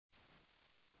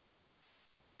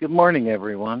Good morning,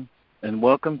 everyone, and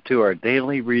welcome to our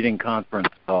daily reading conference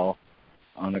call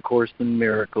on A Course in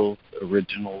Miracles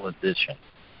Original Edition.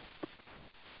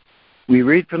 We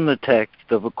read from the text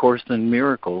of A Course in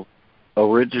Miracles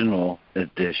Original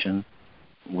Edition,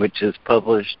 which is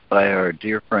published by our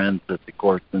dear friends at the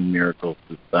Course in Miracles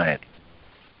Society.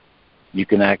 You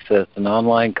can access an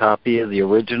online copy of the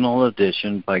original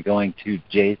edition by going to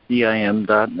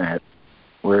jcim.net,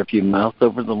 where if you mouse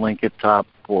over the link at top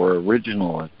for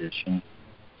original edition,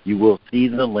 you will see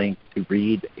the link to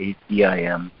read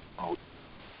ACIM mode.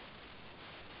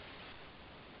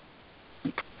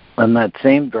 On that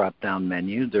same drop-down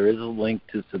menu, there is a link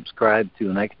to subscribe to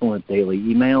an excellent daily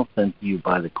email sent to you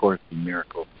by the Course in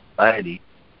Miracles Society,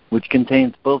 which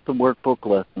contains both the workbook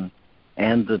lesson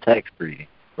and the text reading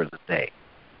for the day.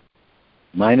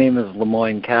 My name is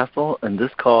Lemoyne Castle, and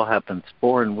this call happens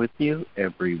for and with you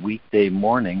every weekday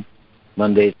morning,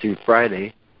 Monday through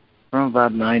Friday, from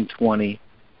about 9:20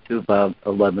 to about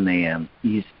 11 a.m.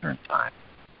 Eastern Time.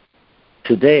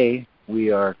 Today,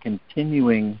 we are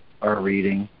continuing our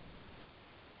reading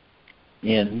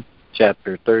in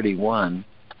Chapter 31,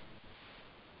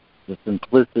 The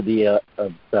Simplicity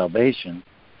of Salvation,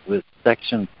 with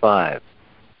Section 5,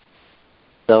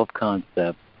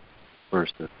 Self-Concept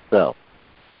versus Self.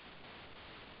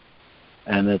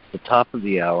 And at the top of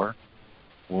the hour,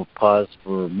 we'll pause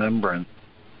for remembrance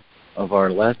of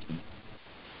our lesson.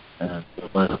 And the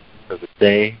lesson for the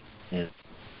day is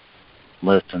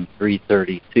Lesson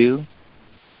 332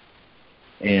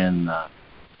 in a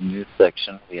new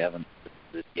section we haven't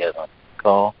visited yet on the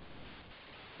call.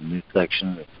 The new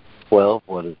section is 12,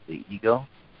 What is the Ego?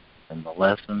 And the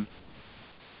lesson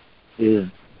is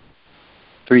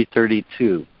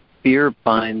 332, Fear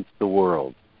binds the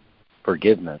world,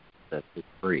 forgiveness sets it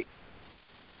free.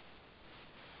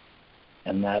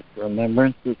 And that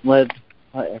remembrance is led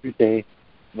about every day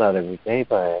by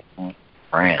excellent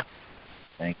Fran.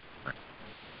 Thank you, Fran.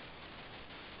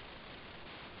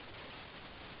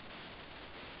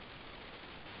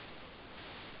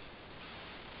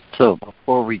 So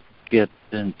before we get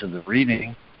into the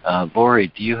reading, Lori,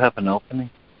 do you have an opening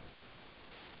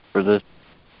for this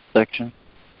section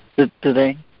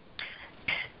today?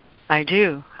 I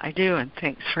do, and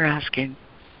thanks for asking.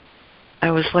 I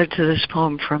was led to this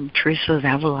poem from Teresa of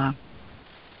Avila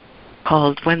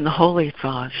called When the Holy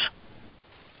Thaws.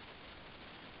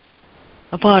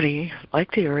 A body,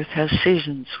 like the earth, has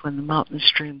seasons when the mountain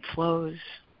stream flows,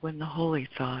 when the holy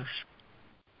thaws.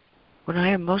 When I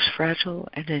am most fragile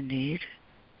and in need,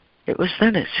 it was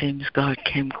then it seems God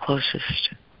came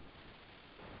closest.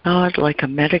 God, like a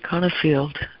medic on a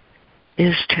field,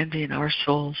 is tending our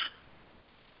souls.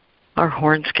 Our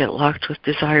horns get locked with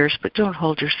desires, but don't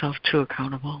hold yourself too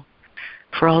accountable,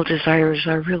 for all desires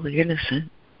are really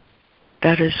innocent.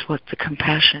 That is what the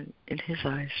compassion in his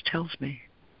eyes tells me.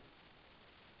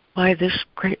 Why this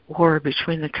great war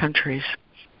between the countries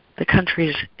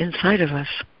inside of us?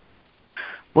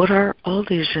 What are all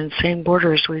these insane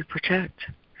borders we protect?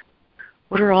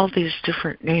 What are all these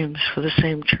different names for the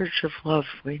same church of love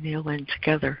we kneel in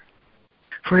together?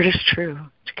 For it is true,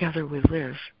 together we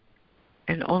live.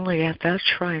 And only at that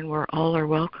shrine where all are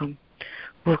welcome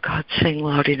will God sing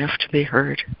loud enough to be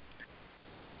heard.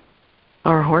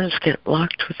 Our horns get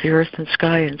locked with the earth and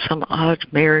sky in some odd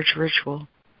marriage ritual.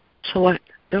 So what?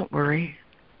 Don't worry.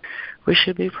 We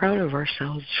should be proud of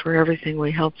ourselves for everything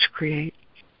we helped create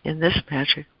in this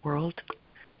magic world.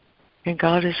 And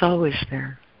God is always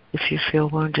there if you feel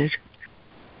wounded.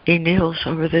 He kneels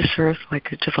over this earth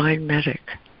like a divine medic,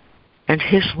 and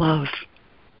his love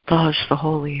thaws the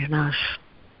holy in us.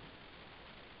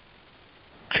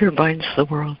 Fear binds the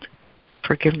world.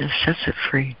 Forgiveness sets it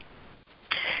free.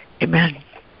 Amen.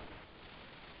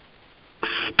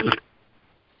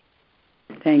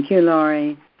 Thank you,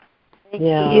 Lori.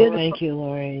 Thank you,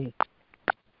 Lori.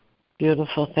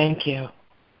 Beautiful, thank you.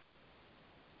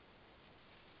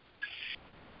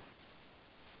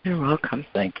 You're welcome.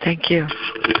 Thank you.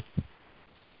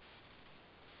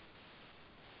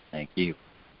 Thank you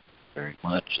very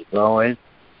much, as always.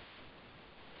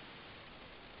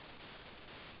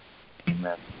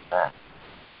 Amen to that.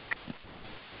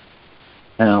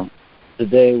 Now,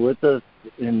 today with us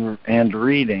and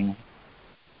reading,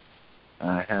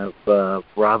 I have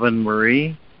Robin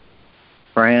Marie,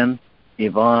 Fran,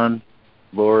 Yvonne,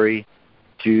 Lori,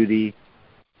 Judy,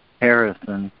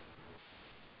 Harrison,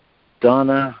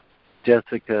 Donna,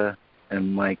 Jessica,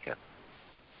 and Micah.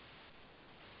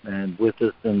 And with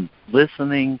us in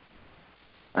listening,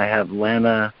 I have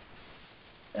Lana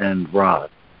and Rod.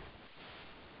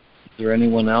 Is there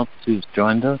anyone else who's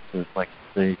joined us who'd like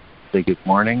to say good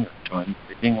morning or join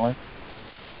the reading with?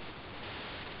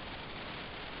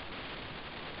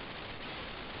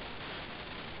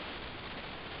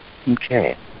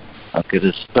 Okay, I'll get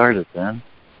us started then.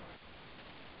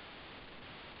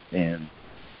 In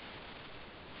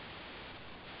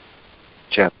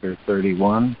Chapter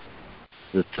 31,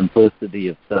 The Simplicity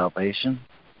of Salvation,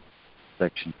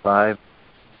 Section 5,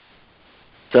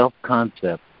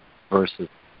 Self-Concept versus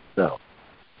Self.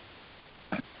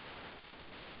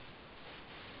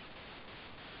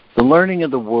 The learning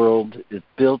of the world is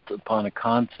built upon a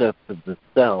concept of the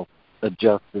self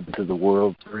adjusted to the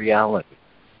world's reality.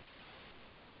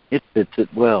 It fits it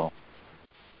well.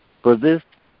 For this,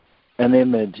 an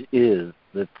image is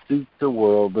that suits a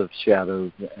world of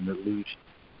shadows and illusion.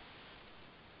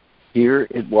 Here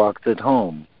it walks at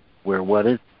home, where what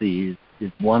it sees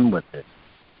is one with it.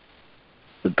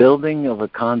 The building of a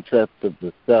concept of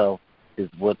the self is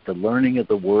what the learning of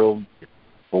the world is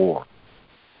for.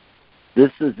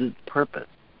 This is its purpose,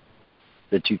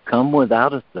 that you come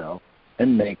without a self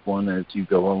and make one as you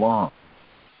go along.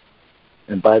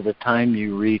 And by the time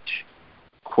you reach,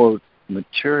 quote,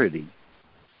 maturity,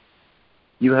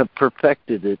 you have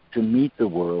perfected it to meet the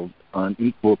world on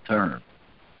equal terms,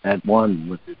 at one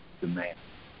with its demands.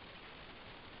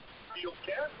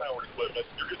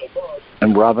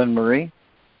 And Robin Marie?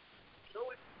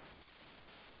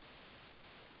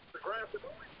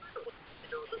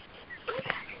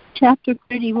 Chapter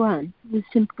 31, The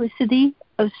Simplicity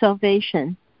of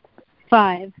Salvation.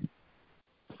 5.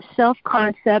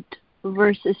 Self-concept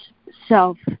versus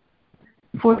self.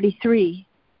 43.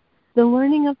 The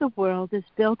learning of the world is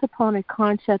built upon a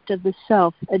concept of the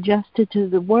self adjusted to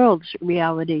the world's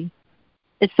reality.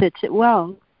 It fits it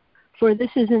well, for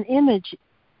this is an image.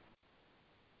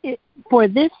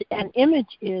 An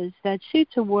image is that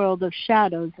suits a world of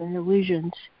shadows and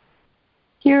illusions.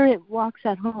 Here it walks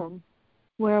at home,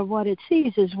 where what it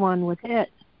sees is one with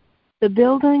it. The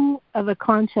building of a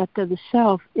concept of the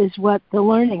self is what the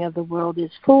learning of the world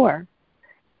is for.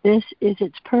 This is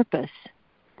its purpose,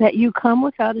 that you come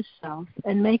without a self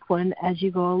and make one as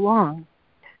you go along.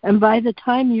 And by the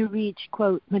time you reach,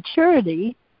 quote,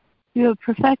 maturity, you have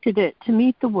perfected it to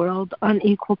meet the world on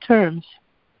equal terms,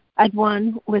 at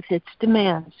one with its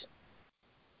demands.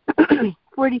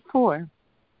 44.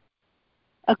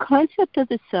 A concept of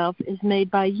the self is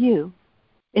made by you.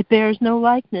 It bears no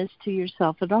likeness to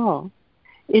yourself at all.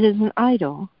 It is an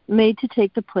idol made to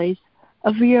take the place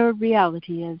of your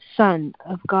reality as Son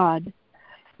of God.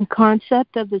 The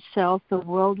concept of the self the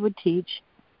world would teach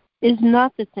is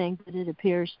not the thing that it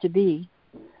appears to be,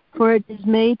 for it is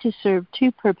made to serve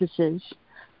two purposes,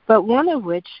 but one of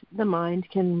which the mind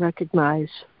can recognize.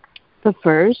 The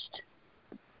first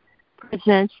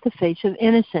presents the face of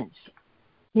innocence,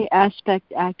 the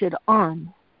aspect acted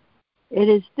on. It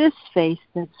is this face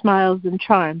that smiles and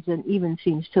charms and even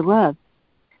seems to love.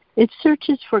 It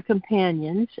searches for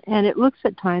companions, and it looks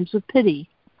at times with pity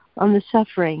on the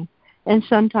suffering, and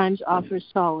sometimes offers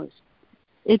solace.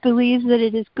 It believes that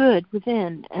it is good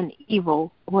within an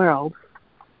evil world.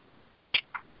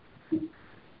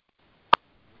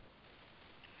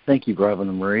 Thank you, Robin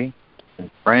and Marie.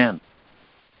 And Fran.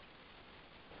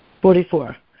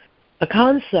 44. A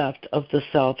concept of the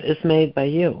self is made by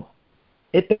you.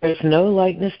 It bears no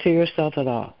likeness to yourself at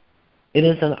all. It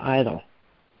is an idol,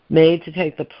 made to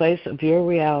take the place of your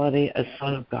reality as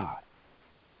Son of God.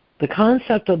 The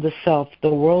concept of the self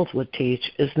the world would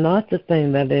teach is not the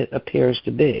thing that it appears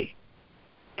to be,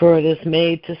 for it is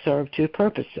made to serve two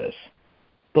purposes,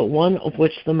 but one of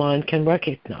which the mind can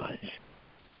recognize.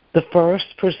 The first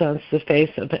presents the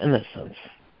face of innocence,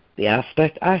 the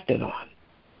aspect acted on.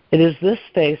 It is this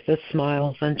face that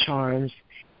smiles and charms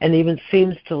and even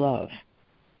seems to love.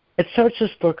 It searches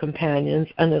for companions,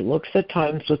 and it looks at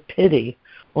times with pity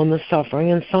on the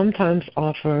suffering and sometimes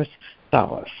offers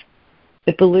solace.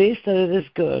 It believes that it is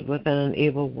good within an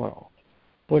evil world.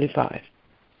 45.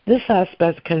 This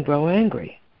aspect can grow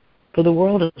angry, for the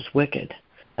world is wicked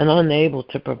and unable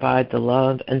to provide the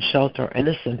love and shelter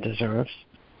innocence deserves.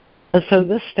 And so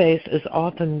this face is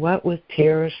often wet with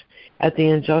tears at the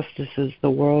injustices the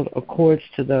world accords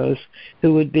to those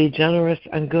who would be generous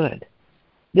and good.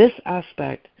 This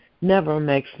aspect never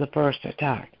makes the first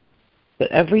attack,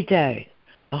 but every day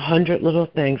 100 little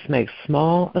things make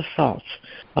small assaults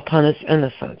upon its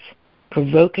innocence,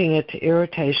 provoking it to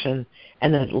irritation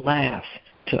and at last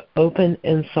to open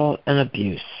insult and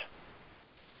abuse.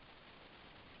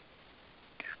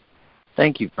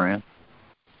 Thank you, Fran.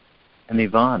 And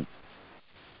Yvonne.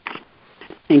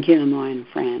 Thank you, Lemoyne and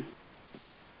Fran.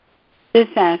 This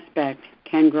aspect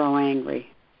can grow angry.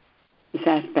 This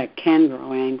aspect can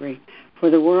grow angry, for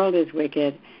the world is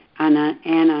wicked and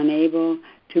unable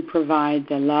to provide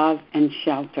the love and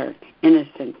shelter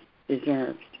innocence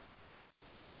deserves.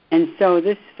 And so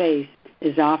this face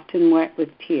is often wet with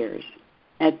tears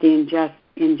at the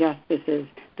injustices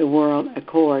the world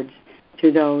accords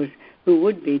to those who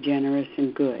would be generous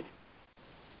and good.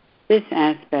 This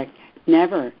aspect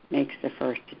never makes the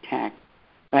first attack,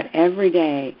 but every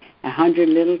day 100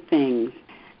 little things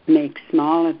make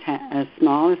small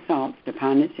assaults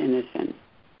upon its innocence,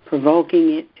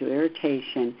 provoking it to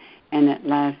irritation and at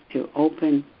last to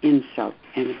open insult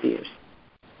and abuse.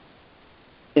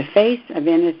 The face of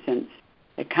innocence,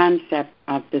 the concept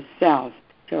of the self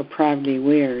so proudly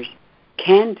wears,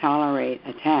 can tolerate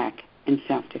attack and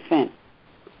self-defense.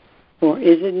 For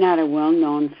is it not a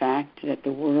well-known fact that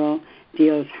the world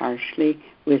deals harshly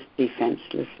with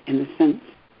defenseless innocence?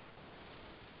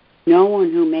 No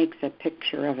one who makes a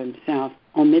picture of himself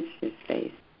omits his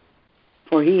face,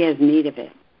 for he has need of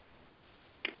it.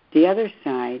 The other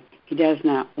side he does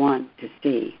not want to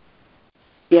see.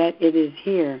 Yet it is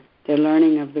here the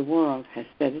learning of the world has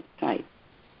set its sight,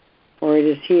 for it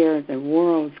is here the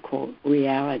world's, quote,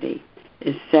 reality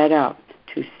is set up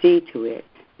to see to it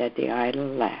that the idol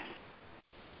lasts.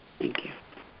 Thank you.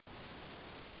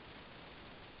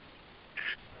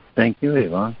 Thank you,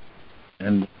 Yvonne.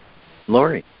 And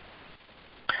Lori.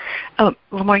 Oh,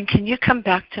 Lemoyne, can you come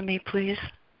back to me, please?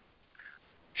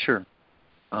 Sure.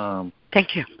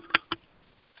 Thank you.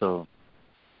 So,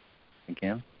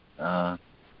 again,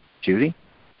 Judy,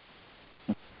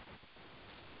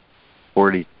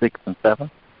 46 and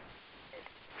 7.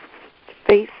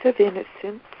 Face of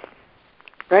innocence,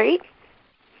 right?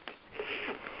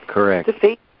 Correct.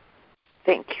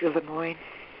 Thank you, Lemoyne.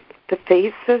 The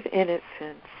face of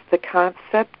innocence, the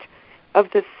concept of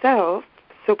the self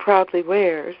so proudly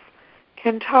wears,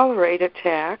 can tolerate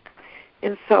attack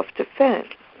in self-defense.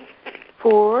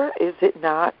 For is it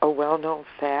not a well-known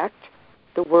fact?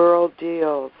 The world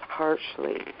deals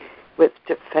harshly with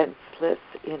defenseless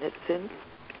innocence.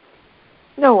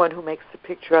 No one who makes a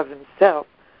picture of himself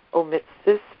omits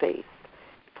this face,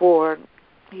 for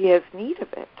he has need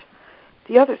of it.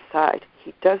 The other side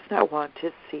he does not want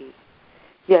to see.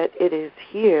 Yet it is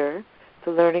here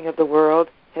the learning of the world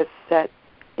has set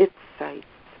its sights,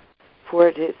 for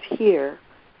it is here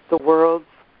the world's,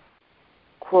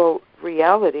 quote,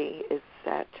 reality is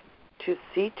set to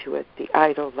see to it the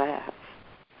idol laughs.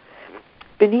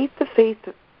 Beneath the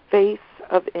face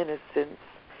of innocence,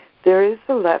 there is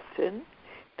a lesson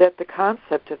that the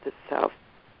concept of the self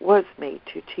was made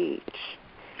to teach.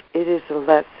 It is a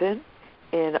lesson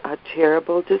in a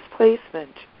terrible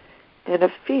displacement and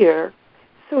a fear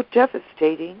so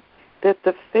devastating that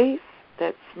the face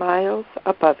that smiles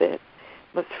above it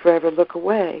must forever look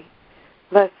away,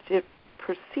 lest it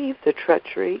perceive the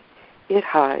treachery it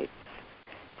hides.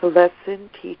 The lesson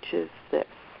teaches this: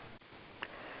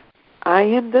 I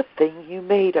am the thing you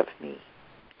made of me,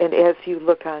 and as you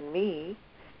look on me,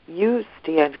 you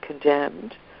stand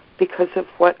condemned because of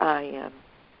what I am.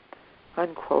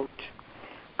 Unquote.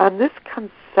 On this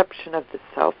conception of the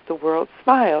self, the world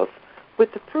smiles with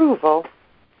approval,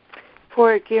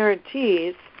 for it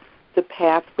guarantees the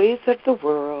pathways of the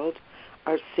world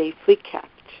are safely kept,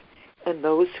 and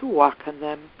those who walk on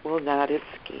them will not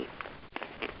escape.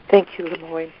 Thank you,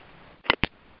 Lemoyne.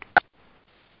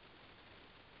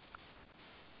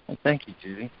 Well, thank you,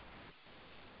 Judy.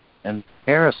 And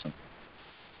Harrison.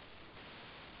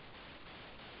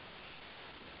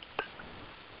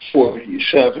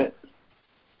 47.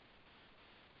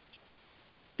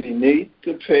 Beneath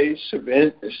the face of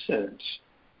innocence,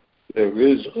 there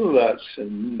is a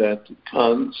lesson that the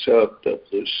concept of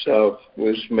the self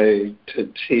was made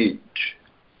to teach.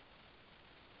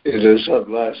 It is a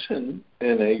lesson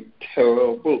in a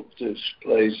terrible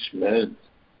displacement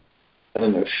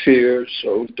and a fear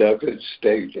so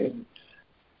devastating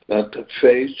that the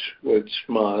face which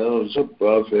smiles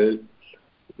above it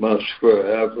must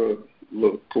forever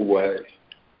look away,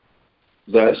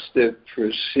 lest it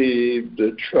perceive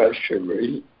the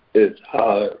treachery it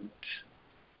hides.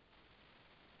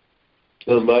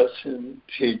 The lesson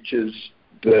teaches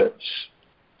this,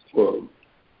 quote,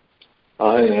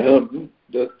 I am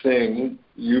the thing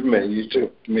you made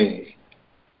of me,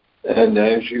 and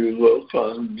as you look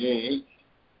on me,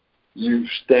 you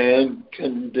stand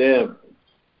condemned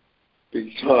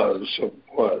because of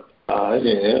what I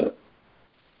am,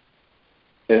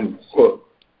 end quote.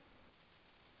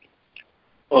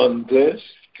 On this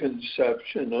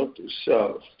conception of the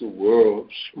self, the world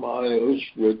smiles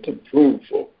with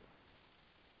approval,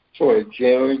 for it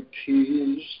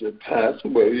guarantees the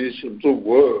pathways of the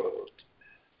world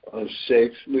are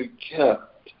safely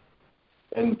kept,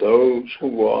 and those who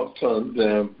walk on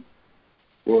them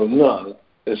will not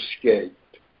escape.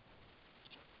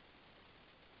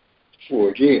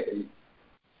 48.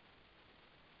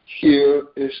 Here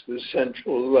is the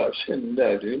central lesson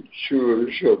that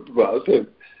ensures your brother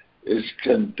is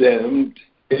condemned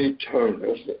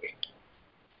eternally.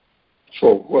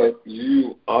 For what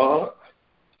you are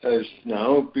has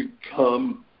now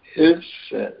become his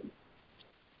sin.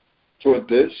 For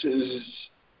this is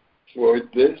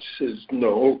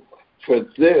no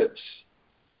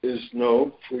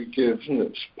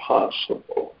forgiveness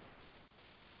possible.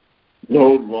 No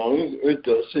longer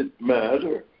does it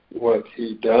matter what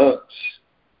he does,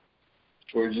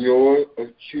 for your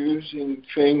accusing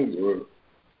finger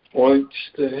points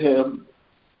to him,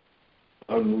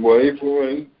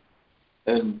 unwavering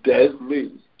and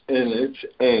deadly in its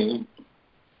aim.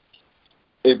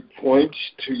 It points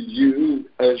to you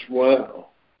as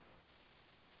well.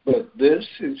 But this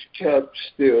is kept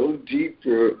still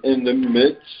deeper in the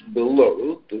midst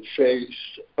below the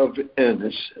face of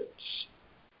innocence.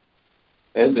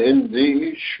 And in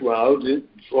these shrouded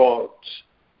vaults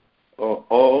are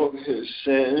all his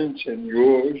sins and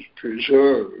yours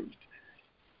preserved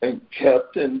and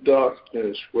kept in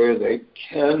darkness where they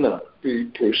cannot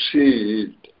be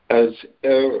perceived as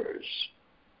errors,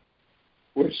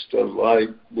 which the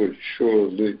light would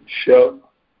surely show.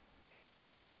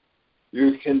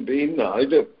 You can be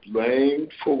neither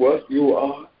blamed for what you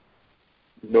are,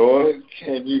 nor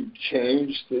can you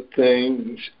change the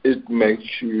things it makes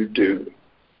you do.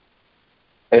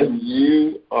 And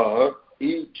you are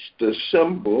each the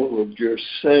symbol of your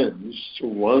sins to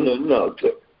one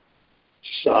another,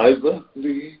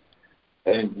 silently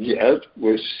and yet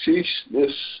with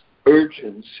ceaseless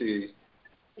urgency,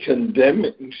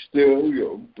 condemning still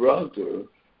your brother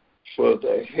for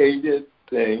the hated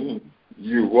thing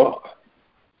you are.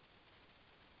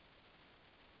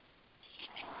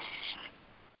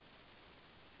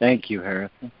 Thank you,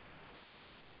 Harrison.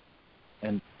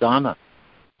 And Donna.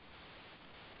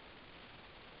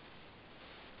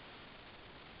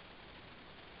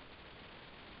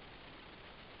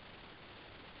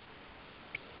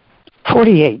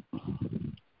 "48.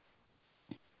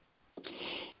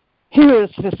 Here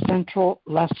is the central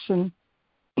lesson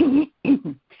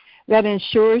that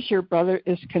ensures your brother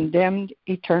is condemned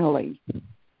eternally.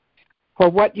 For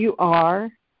what you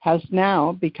are has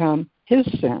now become his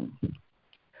sin.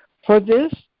 For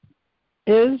this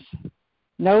is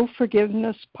no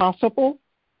forgiveness possible.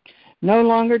 No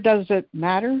longer does it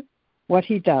matter what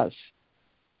he does.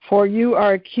 For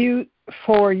your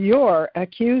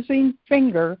accusing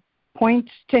finger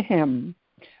points to him,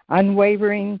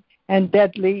 unwavering and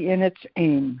deadly in its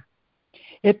aim.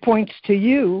 It points to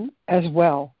you as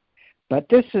well, but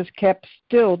this is kept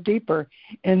still deeper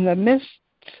in the mists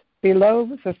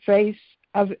below the face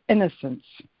of innocence.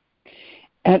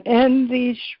 And in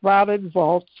these shrouded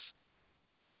vaults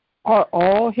are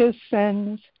all his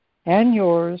sins and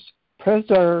yours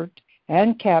preserved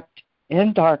and kept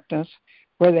in darkness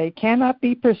where they cannot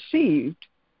be perceived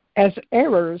as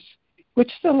errors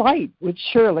which the light would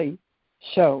surely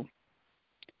show.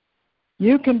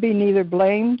 You can be neither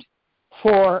blamed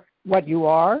for what you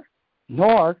are,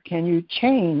 nor can you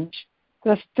change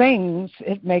the things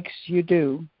it makes you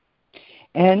do.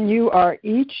 And you are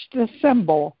each the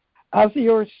symbol of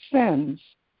your sins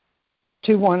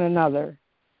to one another,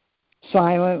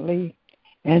 silently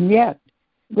and yet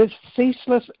with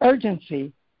ceaseless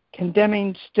urgency,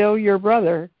 condemning still your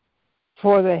brother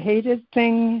for the hated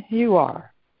thing you are.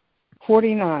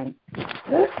 49.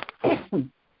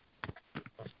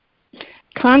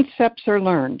 Concepts are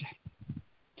learned.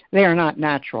 They are not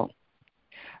natural.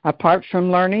 Apart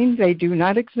from learning, they do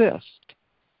not exist.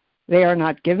 They are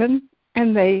not given,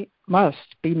 and they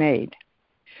must be made.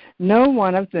 No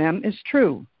one of them is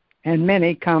true, and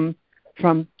many come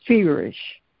from feverish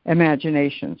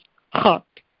imaginations, hot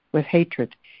with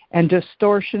hatred, and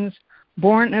distortions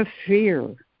born of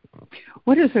fear.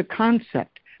 What is a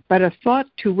concept but a thought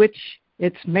to which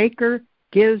its maker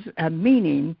gives a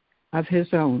meaning of his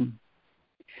own?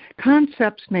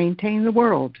 Concepts maintain the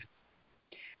world,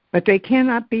 but they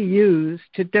cannot be used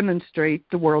to demonstrate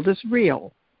the world is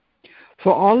real,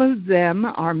 for all of them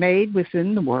are made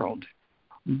within the world,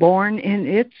 born in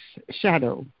its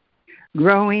shadow,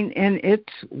 growing in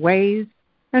its ways,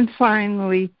 and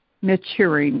finally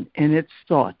maturing in its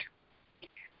thought.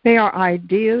 They are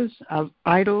ideas of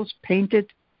idols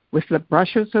painted with the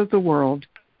brushes of the world,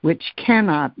 which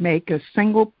cannot make a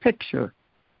single picture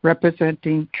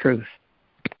representing truth.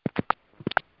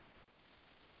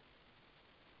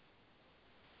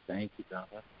 Thank you,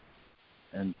 Donna.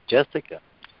 And Jessica.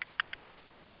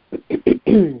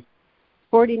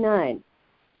 49.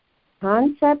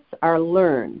 Concepts are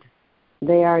learned.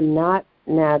 They are not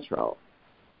natural.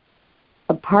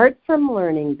 Apart from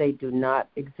learning, they do not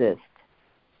exist.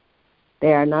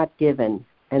 They are not given,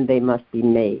 and they must be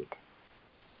made.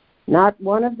 Not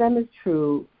one of them is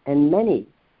true, and many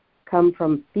come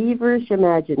from feverish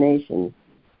imaginations,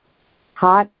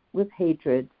 hot with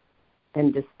hatred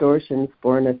and distortions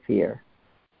born of fear.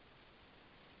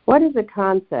 What is a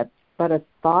concept but a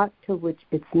thought to which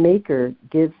its maker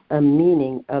gives a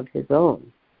meaning of his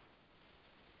own?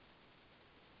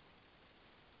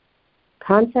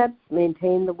 Concepts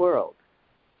maintain the world,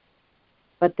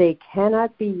 but they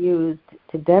cannot be used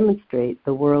to demonstrate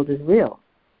the world is real,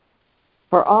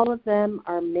 for all of them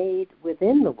are made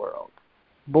within the world,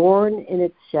 born in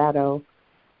its shadow,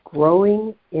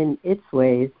 growing in its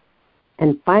ways,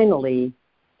 and finally,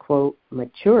 quote,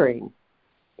 maturing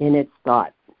in its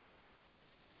thought.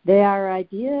 They are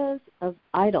ideas of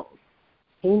idols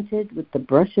painted with the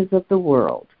brushes of the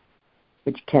world,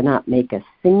 which cannot make a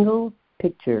single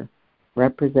picture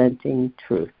representing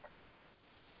truth.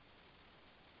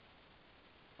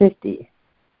 50.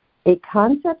 A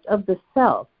concept of the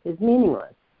self is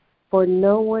meaningless, for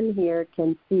no one here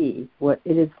can see what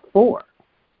it is for,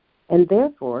 and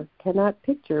therefore cannot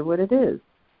picture what it is.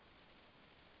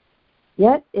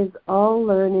 Yet is all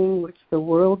learning which the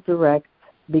world directs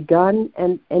begun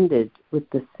and ended with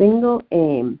the single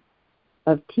aim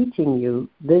of teaching you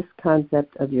this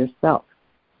concept of yourself,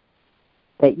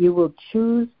 that you will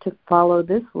choose to follow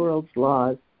this world's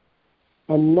laws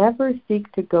and never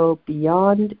seek to go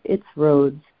beyond its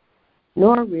roads,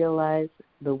 nor realize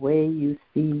the way you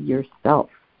see yourself.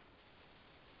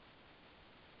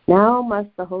 Now must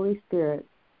the Holy Spirit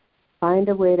find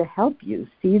a way to help you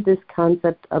see this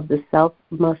concept of the self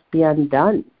must be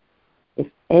undone if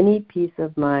any peace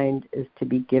of mind is to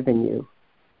be given you.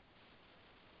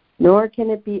 Nor can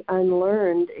it be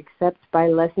unlearned except by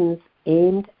lessons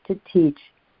aimed to teach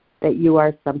that you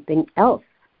are something else.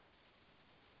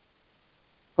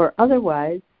 For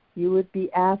otherwise, you would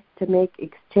be asked to make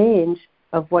exchange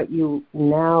of what you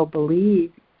now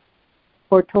believe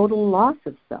for total loss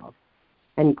of self,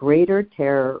 and greater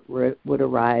terror would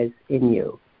arise in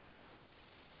you.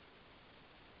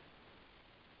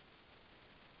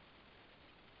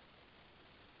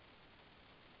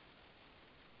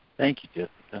 Thank you,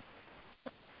 Jessica.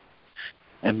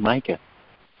 And Micah.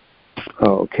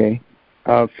 Oh, okay.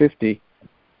 50.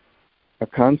 A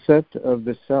concept of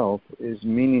the self is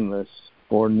meaningless,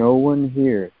 for no one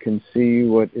here can see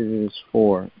what it is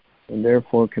for, and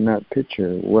therefore cannot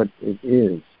picture what it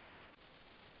is.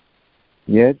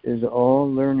 Yet is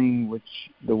all learning which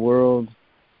the world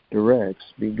directs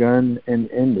begun and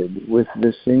ended with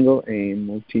the single aim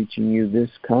of teaching you this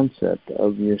concept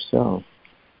of yourself,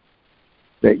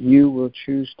 that you will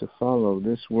choose to follow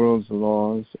this world's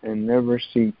laws and never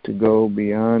seek to go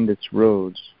beyond its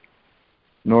roads,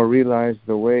 nor realize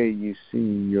the way you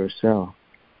see yourself.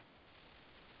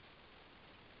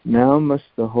 Now must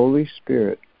the Holy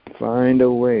Spirit find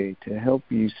a way to help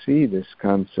you see this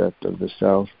concept of the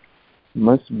self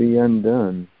must be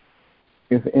undone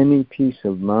if any peace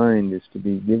of mind is to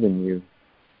be given you.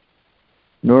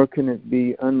 Nor can it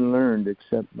be unlearned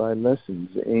except by lessons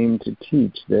aimed to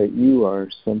teach that you are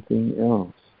something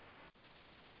else.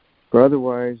 For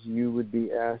otherwise you would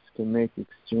be asked to make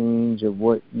exchange of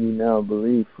what you now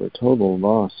believe for total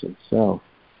loss of self,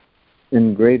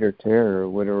 and greater terror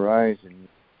would arise in you.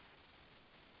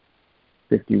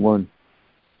 51.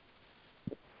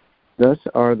 Thus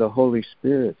are the Holy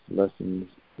Spirit's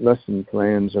lesson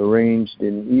plans arranged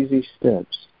in easy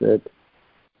steps, that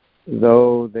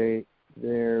though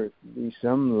there be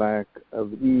some lack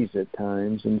of ease at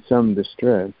times and some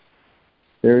distress,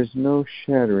 there is no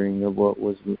shattering of what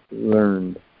was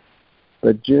learned,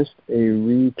 but just a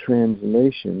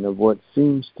retranslation of what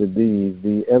seems to be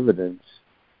the evidence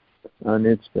on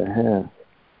its behalf.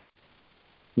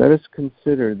 Let us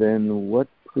consider then what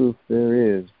proof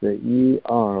there is that ye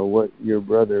are what your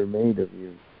brother made of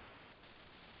you.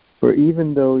 For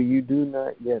even though you do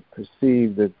not yet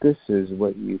perceive that this is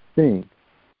what you think,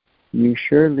 you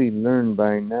surely learn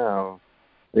by now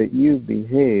that you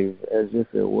behave as if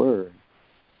it were.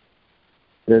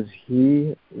 Does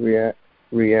he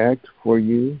react for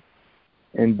you?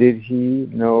 And did he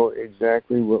know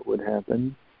exactly what would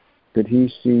happen? Could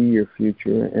he see your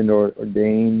future and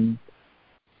ordain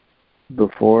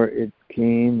before it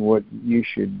came what you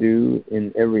should do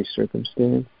in every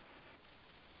circumstance?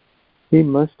 He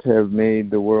must have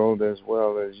made the world as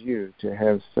well as you to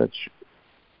have such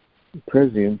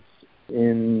prescience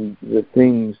in the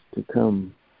things to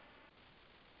come.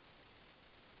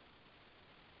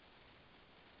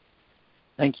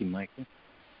 Thank you, Michael.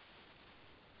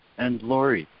 And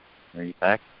Lori, are you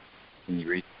back? Can you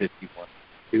read 51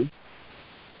 too?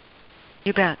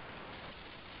 You bet.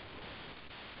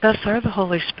 Thus are the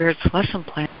Holy Spirit's lesson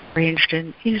plans arranged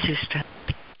in easy steps,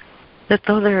 that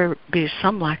though there be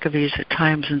some lack of ease at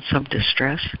times and some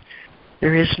distress,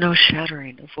 there is no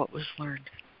shattering of what was learned,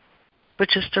 but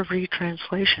just a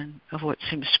retranslation of what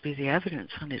seems to be the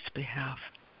evidence on its behalf.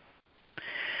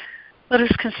 Let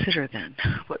us consider, then,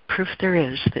 what proof there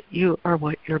is that you are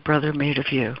what your brother made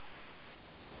of you.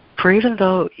 For even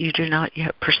though you do not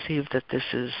yet perceive that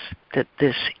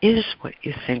this is what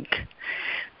you think,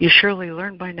 you surely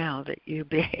learn by now that you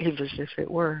behave as if it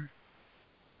were.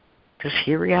 Does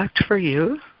he react for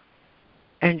you?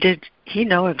 And did he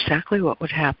know exactly what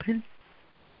would happen?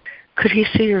 Could he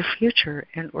see your future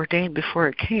and ordain before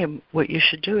it came what you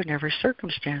should do in every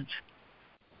circumstance?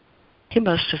 He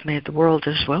must have made the world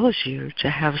as well as you to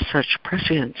have such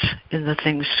prescience in the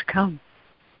things to come.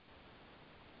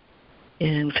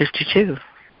 In 52,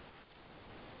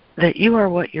 that you are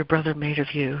what your brother made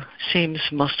of you seems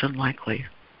most unlikely.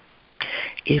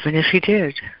 Even if he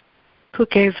did, who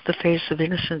gave the face of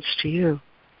innocence to you?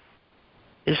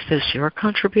 Is this your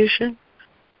contribution?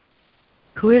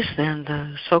 Who is then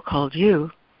the so-called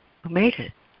you who made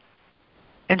it?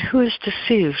 And who is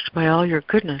deceived by all your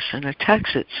goodness and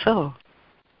attacks it so?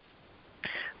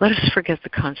 Let us forget the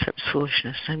concept's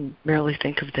foolishness and merely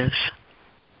think of this.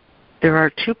 There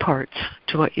are two parts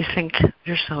to what you think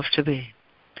yourself to be.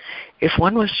 If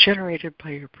one was generated by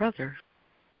your brother,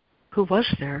 who was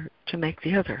there to make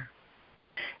the other?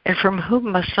 And from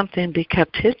whom must something be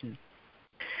kept hidden?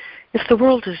 If the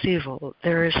world is evil,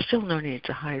 there is still no need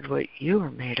to hide what you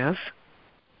are made of.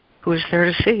 Who is there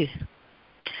to see?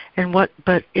 And what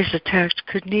but is attacked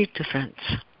could need defense?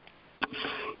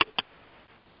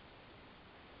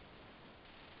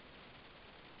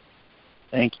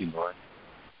 Thank you, Lord.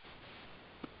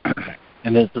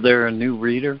 And is there a new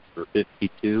reader for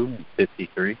 52 and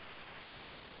 53?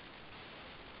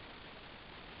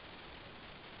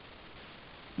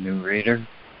 New reader,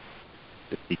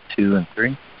 52 and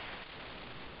 3.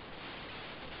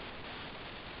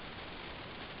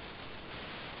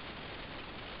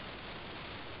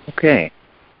 Okay.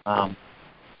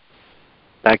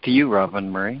 Back to you, Robin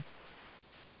Murray.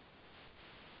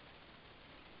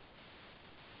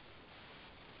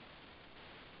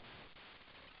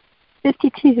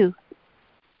 "52.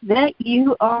 That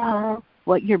you are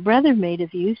what your brother made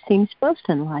of you seems most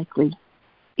unlikely.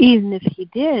 Even if he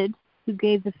did, who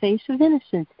gave the face of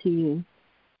innocence to you?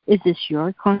 Is this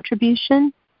your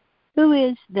contribution? Who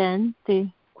is, then, the,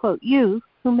 quote, you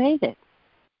who made it?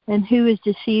 And who is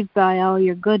deceived by all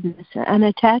your goodness and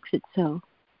attacks it so?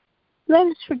 Let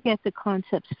us forget the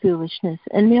concept's foolishness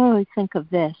and merely think of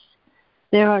this.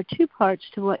 There are two parts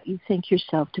to what you think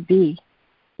yourself to be.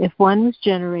 If one was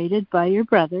generated by your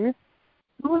brother,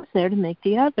 who was there to make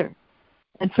the other?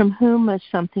 And from whom must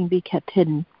something be kept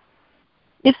hidden?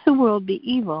 If the world be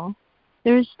evil,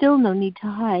 there is still no need to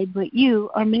hide what you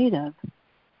are made of.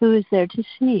 Who is there to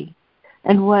see?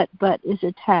 And what but is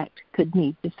attacked could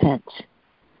need defense?"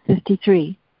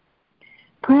 53.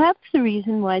 Perhaps the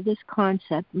reason why this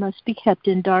concept must be kept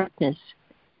in darkness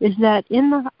is that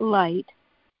in the light,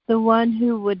 the one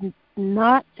who would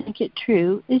not think it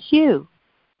true is you.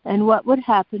 And what would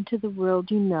happen to the world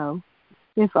you know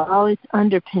if all its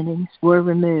underpinnings were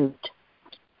removed?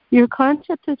 Your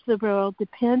concept of the world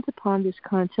depends upon this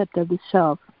concept of the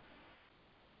self,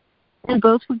 and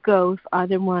both would go if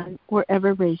either one were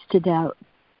ever raised to doubt.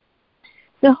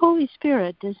 The Holy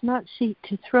Spirit does not seek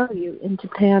to throw you into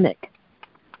panic.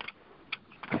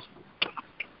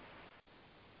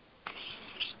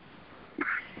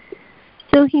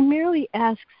 So he merely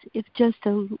asks if just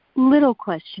a little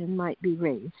question might be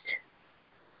raised.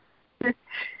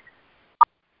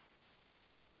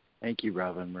 Thank you,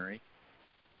 Robin Murray.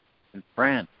 And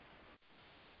Fran.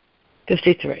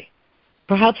 53.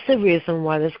 Perhaps the reason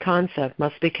why this concept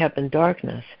must be kept in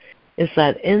darkness is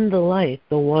that in the light,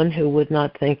 the one who would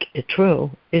not think it true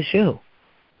is you.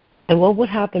 And what would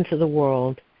happen to the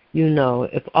world you know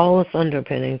if all its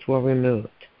underpinnings were removed?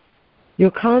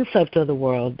 Your concept of the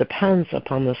world depends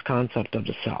upon this concept of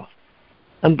the self,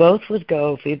 and both would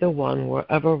go if either one were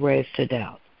ever raised to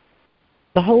doubt.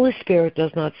 The Holy Spirit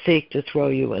does not seek to throw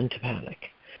you into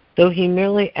panic, though he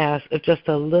merely asks if just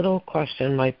a little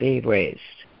question might be raised.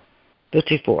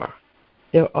 54.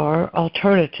 There are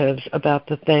alternatives about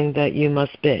the thing that you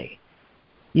must be.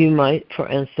 You might, for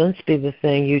instance, be the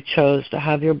thing you chose to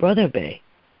have your brother be.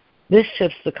 This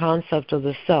shifts the concept of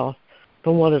the self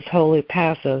from what is wholly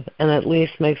passive and at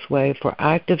least makes way for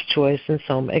active choice and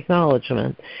some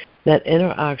acknowledgement that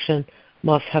interaction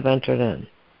must have entered in.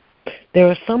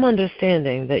 There is some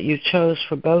understanding that you chose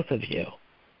for both of you,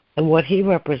 and what he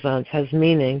represents has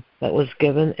meaning that was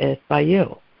given it by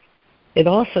you. It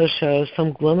also shows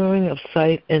some glimmering of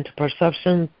sight into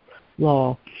perception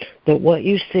law that what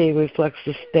you see reflects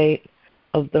the state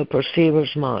of the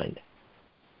perceiver's mind.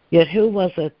 Yet who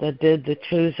was it that did the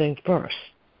choosing first?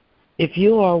 If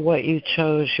you are what you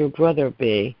chose your brother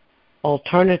be,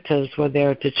 alternatives were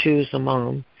there to choose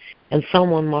among, and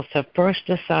someone must have first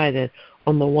decided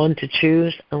on the one to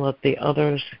choose and let the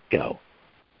others go.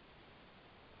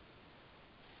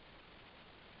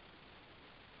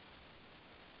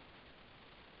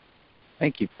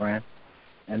 Thank you, Fran.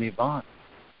 And Yvonne.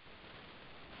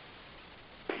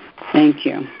 Thank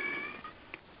you.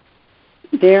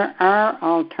 There are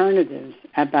alternatives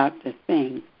about the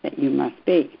thing that you must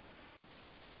be.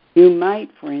 You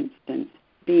might, for instance,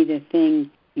 be the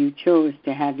thing you chose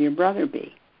to have your brother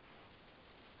be.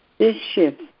 This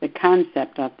shifts the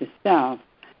concept of the self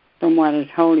from what is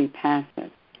wholly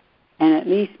passive, and at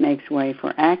least makes way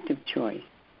for active choice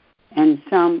and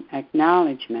some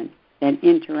acknowledgement that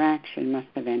interaction must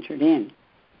have entered in.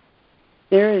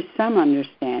 There is some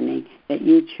understanding that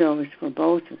you chose for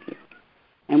both of you,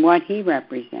 and what he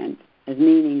represents as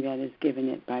meaning that is given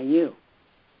it by you.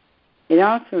 It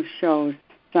also shows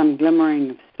some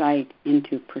glimmering of sight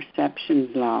into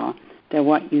perception's law that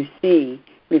what you see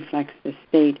reflects the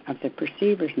state of the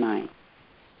perceiver's mind.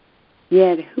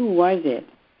 Yet who was it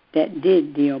that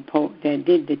did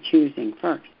the choosing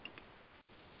first?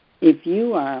 If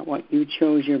you are what you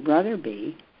chose your brother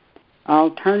be,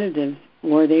 alternatives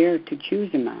were there to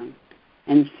choose among,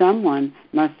 and someone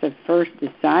must have first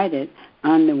decided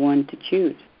on the one to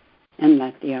choose and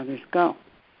let the others go.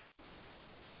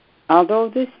 Although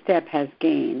this step has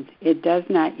gained, it does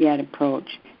not yet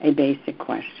approach a basic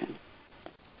question.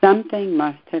 Something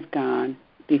must have gone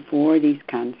before these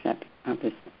concepts of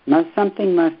the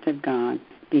something must have gone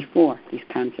before these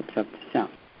concepts of the self,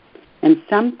 and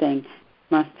something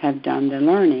must have done the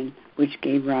learning which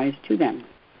gave rise to them.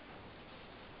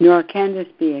 Nor can this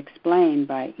be explained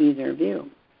by either view.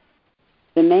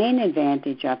 The main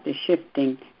advantage of the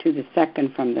shifting to the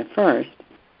second from the first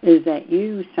is that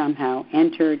you somehow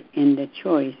entered in the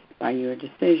choice by your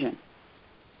decision.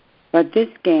 But this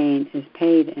gain is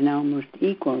paid in almost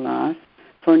equal loss,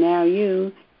 for now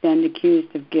you stand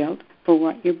accused of guilt for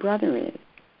what your brother is.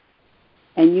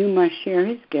 And you must share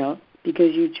his guilt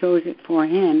because you chose it for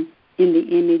him in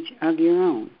the image of your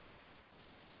own.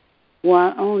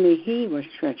 While only he was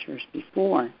treacherous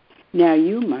before, now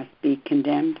you must be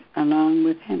condemned along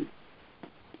with him.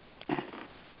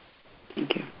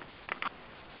 Thank you.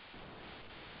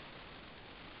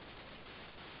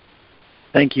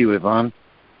 Thank you, Yvonne.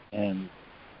 And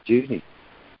Judy.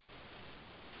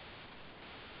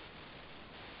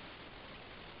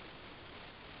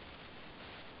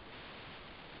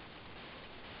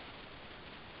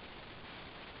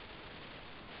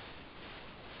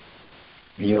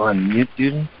 Are you on mute,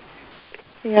 Judy?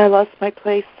 Yeah, I lost my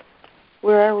place.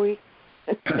 Where are we?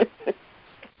 I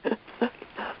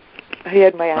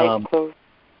had my eyes closed.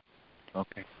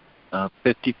 Okay.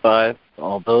 55.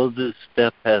 Although this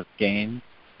step has gained,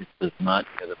 it does not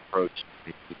yet approach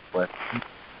the basic question.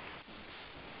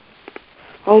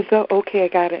 Okay, I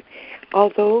got it.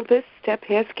 Although this step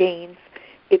has gains,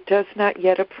 it does not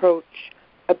yet approach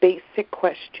a basic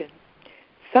question.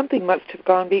 Something must have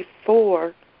gone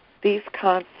before these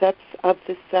concepts of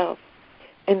the self,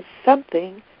 and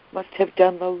something must have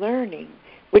done the learning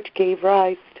which gave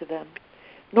rise to them.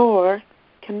 Nor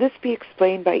can this be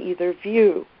explained by either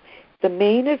view. The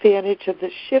main advantage of the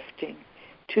shifting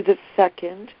to the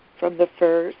second from the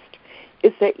first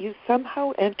is that you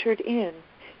somehow entered in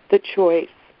the choice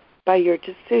by your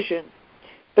decision.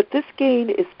 But this gain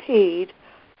is paid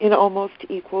in almost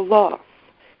equal loss.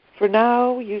 For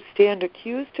now you stand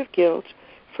accused of guilt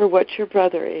for what your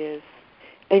brother is,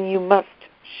 and you must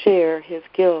share his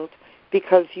guilt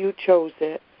because you chose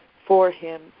it for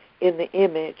him in the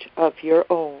image of your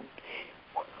own.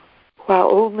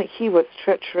 While only he was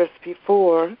treacherous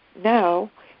before, now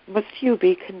must you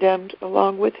be condemned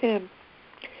along with him.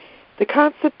 The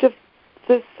concept of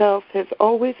the self has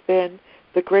always been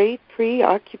the great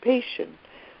preoccupation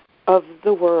of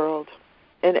the world,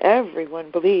 and everyone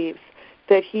believes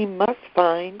that he must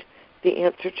find the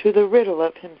answer to the riddle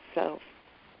of himself.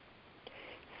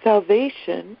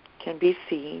 Salvation can be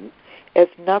seen as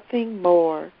nothing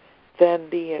more than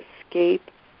the escape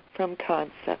from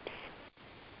concepts.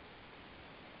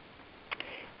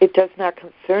 It does not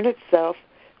concern itself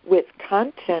with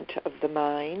content of the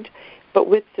mind, but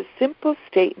with the simple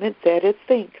statement that it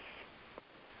thinks.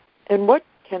 And what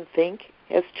can think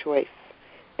has choice,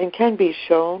 and can be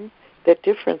shown that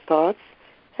different thoughts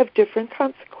have different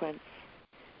consequences.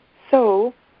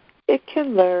 So it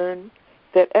can learn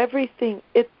that everything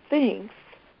it thinks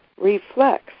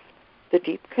reflects the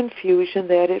deep confusion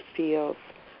that it feels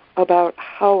about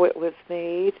how it was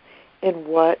made and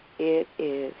what it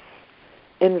is.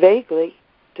 And vaguely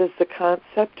does the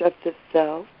concept of the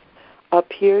self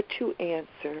appear to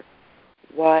answer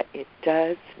what it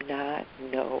does not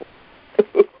know.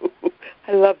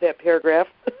 I love that paragraph.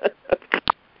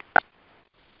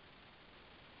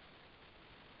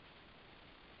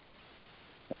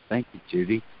 Thank you,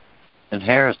 Judy. And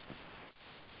Harrison.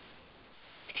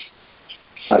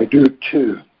 I do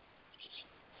too.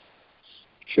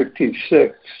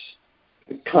 56.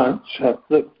 The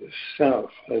concept of the self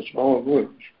has always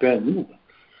been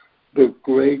the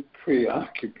great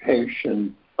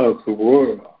preoccupation of the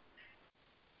world.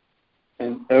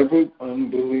 And everyone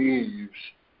believes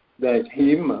that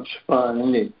he must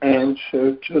find the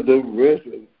answer to the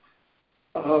riddle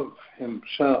of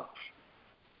himself.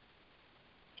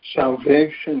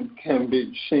 Salvation can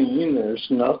be seen as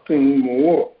nothing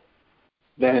more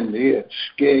than the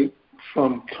escape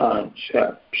from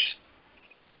concepts.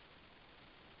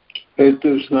 It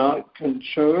does not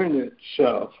concern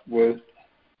itself with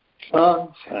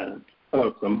content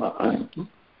of the mind,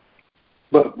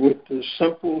 but with the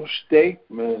simple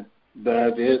statement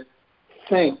that it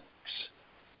thinks,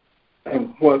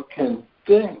 and what can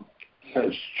think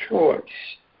has choice,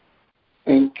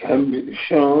 and can be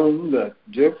shown that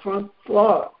different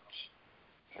thoughts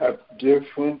have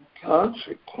different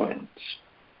consequences.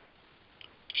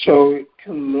 So it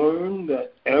can learn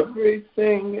that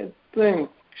everything it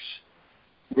thinks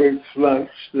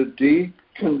reflects the deep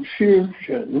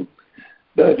confusion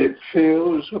that it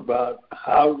feels about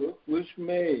how it was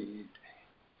made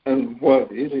and what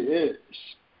it is.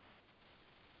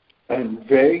 And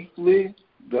vaguely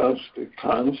does the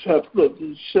concept of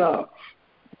the self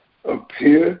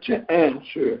appear to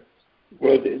answer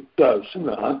what it does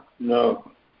not know.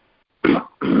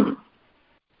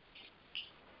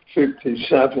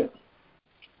 57.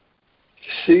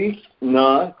 Seek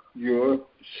not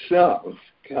yourself,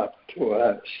 capital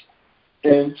S,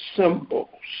 in symbols.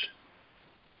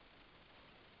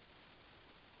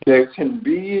 There can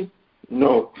be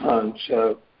no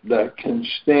concept that can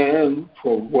stand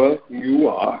for what you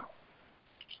are.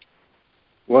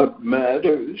 What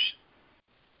matters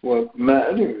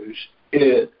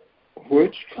is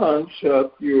which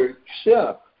concept you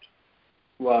accept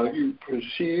while you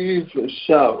perceive a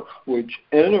self which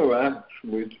interacts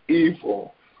with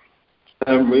evil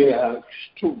and reacts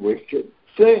to wicked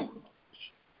things.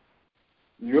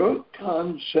 Your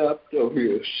concept of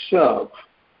yourself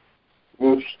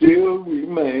will still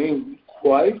remain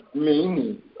quite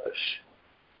meaningless,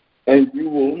 and you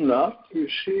will not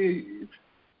perceive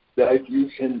that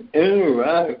you can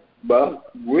interact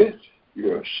but with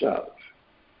yourself.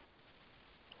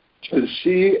 To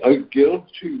see a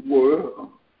guilty world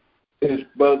is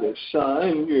but a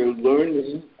sign your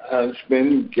learning has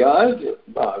been guided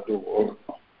by the world,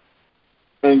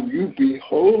 and you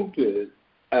behold it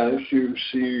as you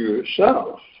see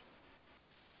yourself.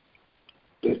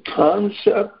 The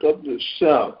concept of the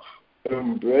self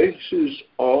embraces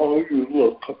all you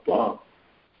look upon,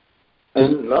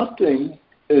 and nothing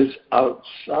is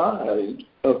outside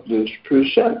of this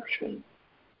perception.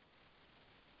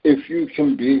 If you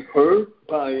can be hurt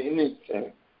by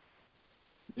anything,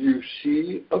 you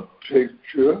see a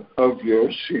picture of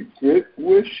your secret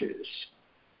wishes,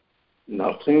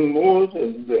 nothing more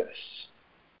than this.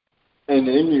 And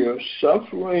in your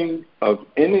suffering of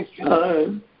any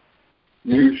kind,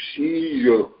 you see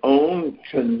your own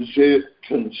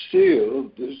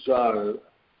concealed desire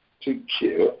to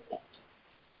kill.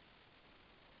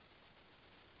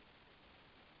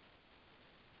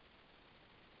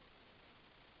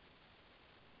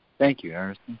 Thank you,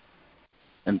 Harrison.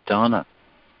 And Donna.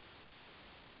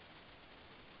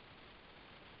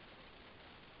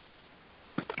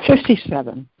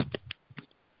 $57.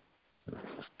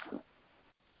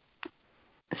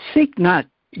 Seek not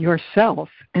yourself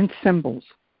in symbols.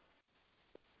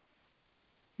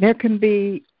 There can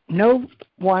be no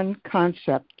one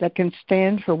concept that can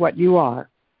stand for what you are.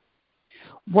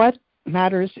 What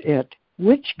matters it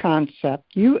which concept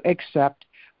you accept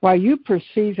while you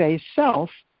perceive a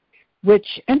self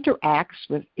which interacts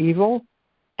with evil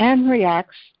and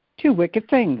reacts to wicked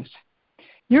things.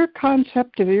 Your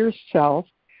concept of yourself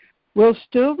will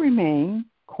still remain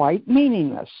quite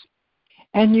meaningless,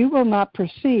 and you will not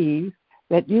perceive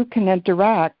that you can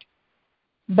interact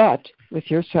but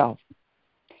with yourself.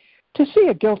 To see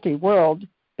a guilty world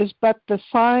is but the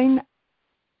sign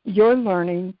you're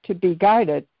learning to be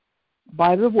guided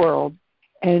by the world,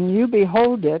 and you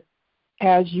behold it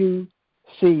as you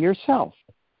see yourself.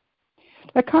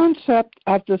 The concept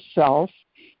of the self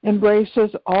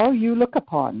embraces all you look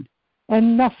upon,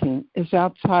 and nothing is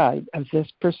outside of this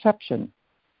perception.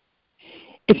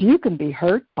 If you can be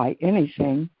hurt by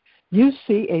anything, you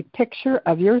see a picture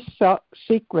of your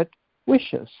secret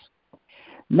wishes,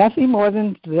 nothing more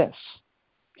than this.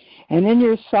 And in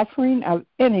your suffering of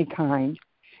any kind,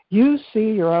 you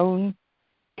see your own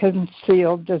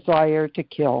concealed desire to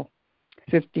kill.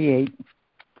 58.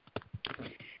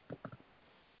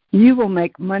 You will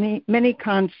make many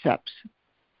concepts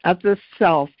of the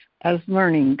self as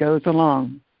learning goes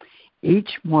along.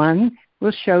 Each one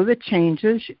will show the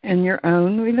changes in your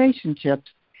own relationships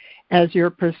as your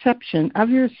perception of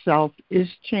yourself is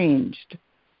changed.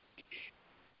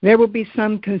 There will be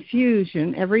some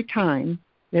confusion every time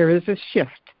there is a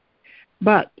shift,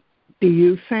 but be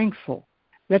you thankful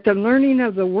that the learning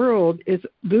of the world is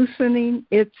loosening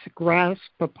its grasp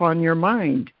upon your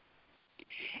mind,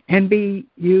 and be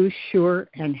you sure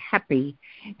and happy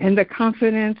in the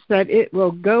confidence that it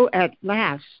will go at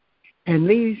last and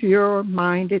leave your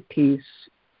mind at peace.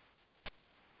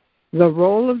 The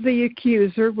role of the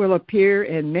accuser will appear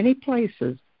in many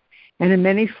places and in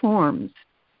many forms,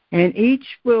 and each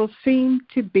will seem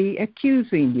to be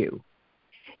accusing you.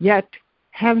 Yet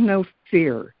have no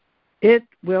fear. It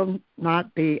will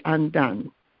not be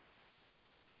undone.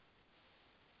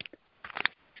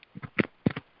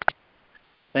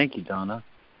 Thank you, Donna.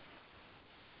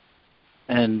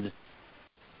 And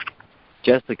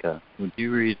Jessica, would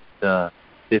you read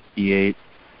 58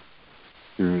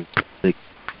 through 6?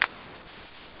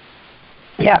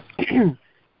 Yeah.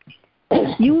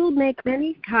 You will make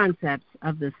many concepts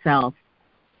of the self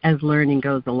as learning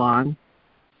goes along.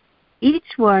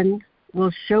 Each one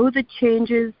will show the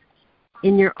changes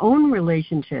in your own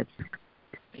relationships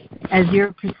as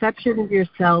your perception of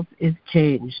yourself is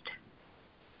changed.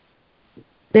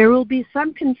 There will be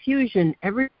some confusion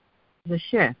every the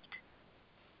shift,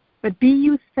 but be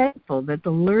you thankful that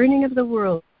the learning of the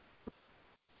world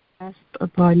rests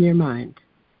upon your mind.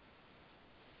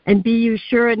 And be you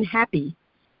sure and happy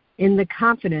in the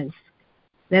confidence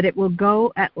that it will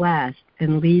go at last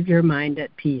and leave your mind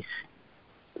at peace.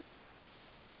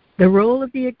 The role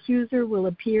of the accuser will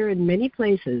appear in many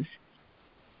places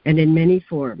and in many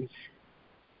forms,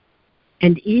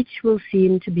 and each will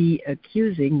seem to be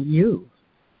accusing you.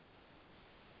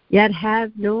 Yet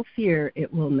have no fear,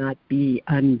 it will not be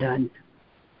undone.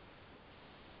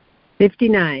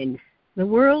 59. The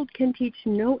world can teach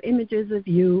no images of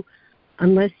you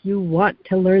unless you want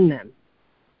to learn them.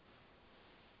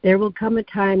 There will come a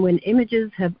time when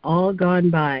images have all gone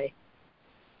by,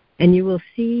 and you will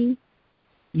see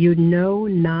you know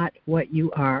not what you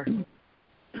are.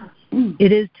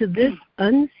 It is to this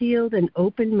unsealed and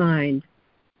open mind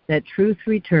that truth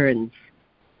returns,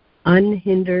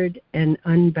 unhindered and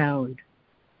unbound.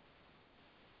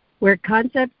 Where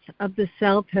concepts of the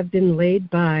self have been laid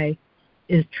by,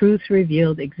 is truth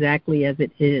revealed exactly as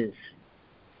it is.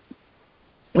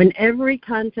 When every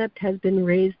concept has been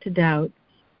raised to doubt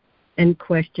and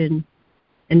question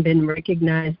and been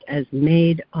recognized as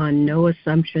made on no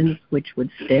assumptions which would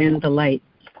stand the light,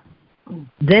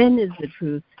 then is the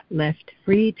truth left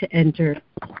free to enter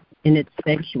in its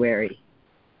sanctuary,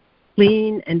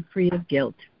 clean and free of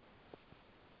guilt.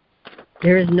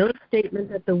 There is no statement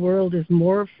that the world is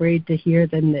more afraid to hear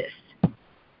than this.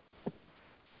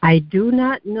 I do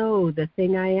not know the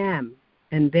thing I am,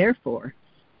 and therefore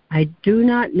I do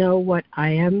not know what I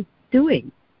am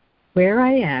doing, where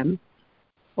I am,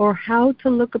 or how to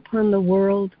look upon the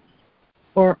world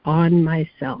or on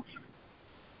myself.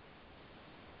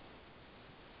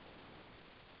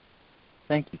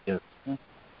 Thank you, Jessica.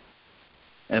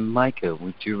 And Micah,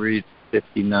 would you read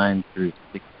 59 through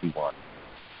 61?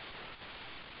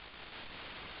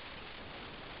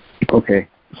 Okay.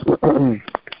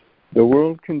 The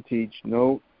world can teach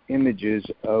no images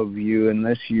of you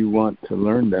unless you want to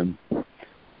learn them.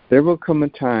 There will come a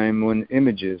time when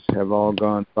images have all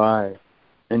gone by,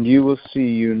 and you will see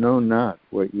you know not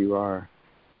what you are.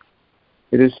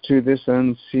 It is to this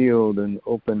unsealed and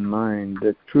open mind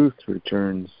that truth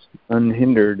returns,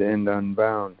 unhindered and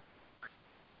unbound.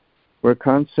 Where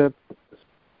concepts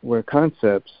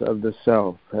of the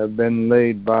self have been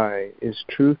laid by, is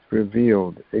truth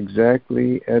revealed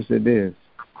exactly as it is.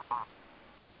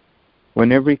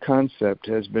 When every concept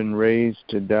has been raised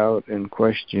to doubt and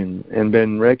question and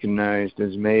been recognized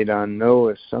as made on no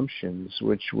assumptions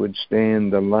which would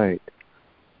stand the light,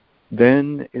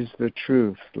 then is the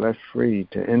truth left free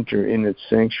to enter in its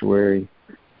sanctuary,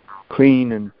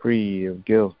 clean and free of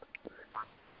guilt.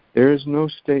 There is no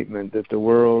statement that the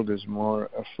world is more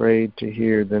afraid to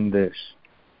hear than this.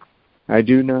 I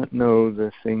do not know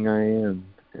the thing I am,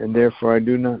 and therefore I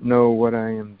do not know what I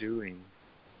am doing,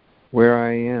 where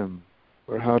I am,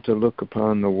 or how to look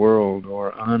upon the world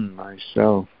or on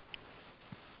myself.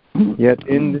 Yet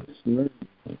in this learning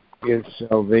is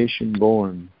salvation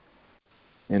born,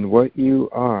 and what you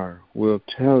are will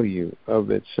tell you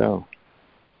of itself.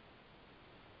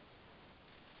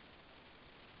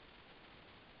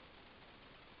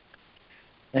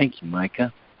 Thank you,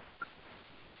 Micah.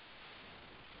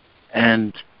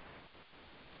 And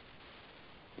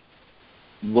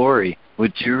Lori,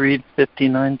 would you read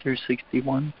 59 through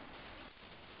 61?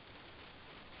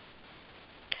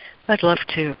 I'd love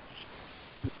to.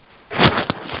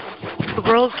 The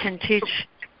world can teach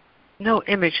no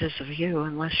images of you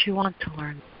unless you want to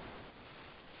learn.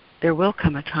 There will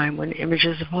come a time when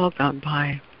images have all gone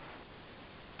by.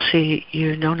 See,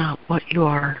 you know not what you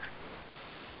are.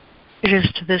 It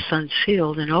is to this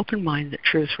unsealed and open mind that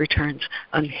truth returns,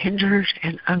 unhindered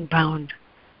and unbound.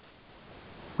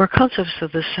 Where concepts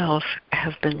of the self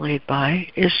have been laid by,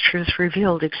 is truth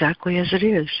revealed exactly as it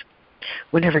is.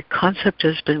 When every concept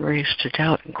has been raised to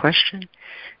doubt and question,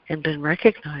 and been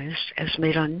recognized as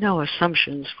made on no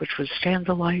assumptions which would stand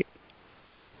the light,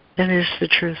 then is the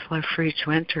truth left free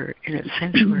to enter in its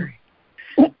sanctuary,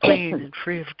 clean and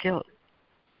free of guilt.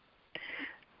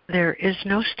 There is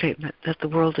no statement that the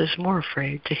world is more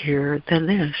afraid to hear than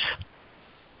this.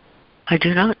 I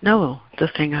do not know the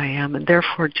thing I am, and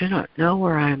therefore do not know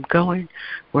where I am going,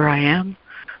 where I am,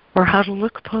 or how to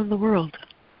look upon the world,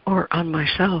 or on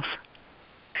myself.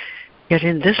 Yet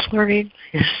in this learning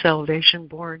is salvation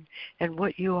born, and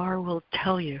what you are will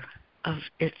tell you of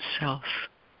itself.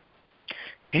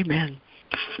 Amen.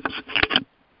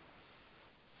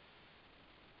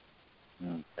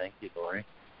 Thank you, Lori.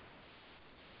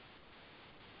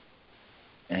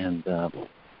 And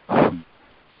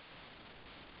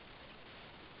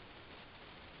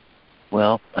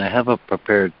well, I have a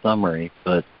prepared summary,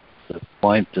 but the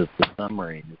point of the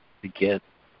summary is to get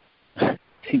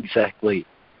exactly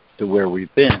to where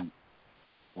we've been,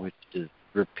 which is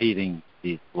repeating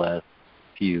these last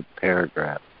few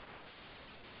paragraphs.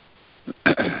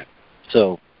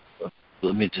 So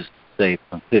let me just say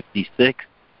from 56,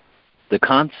 the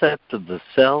concept of the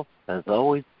self has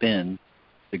always been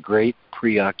the great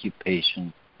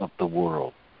preoccupation of the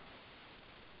world.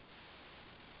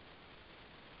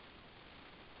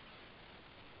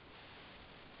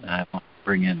 I want to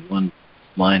bring in one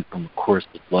line from A Course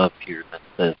of Love here that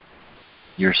says,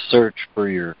 your search for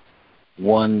the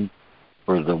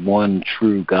one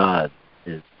true God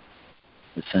is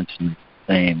essentially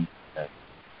the same as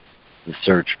the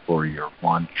search for your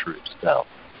one true self.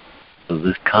 So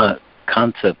this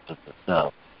concept of the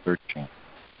self, searching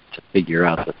to figure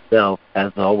out the self,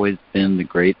 has always been the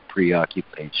great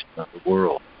preoccupation of the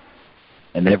world.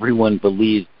 And everyone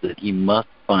believes that he must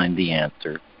find the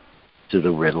answer to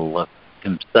the riddle of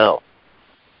himself.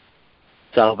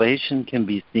 Salvation can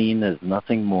be seen as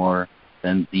nothing more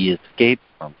than the escape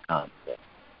from concept.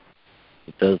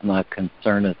 It does not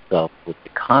concern itself with the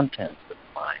contents of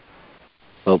mind,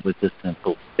 but with the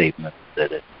simple statement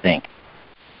that it thinks.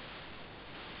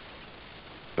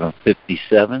 From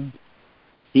 57,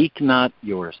 seek not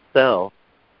yourself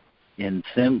in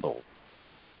symbols.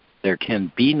 There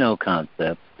can be no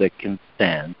concept that can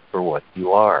stand for what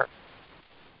you are.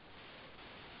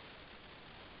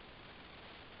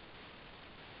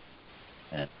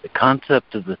 And the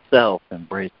concept of the self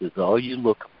embraces all you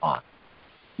look upon.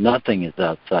 Nothing is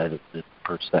outside of this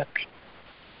perception.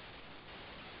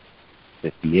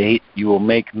 58, you will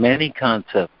make many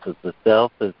concepts of the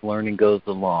self as learning goes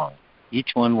along.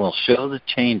 Each one will show the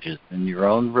changes in your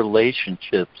own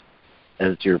relationships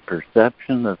as your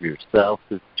perception of yourself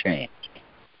is changed.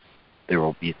 There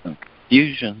will be some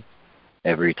confusion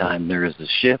every time there is a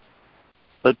shift,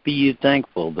 but be you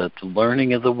thankful that the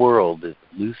learning of the world is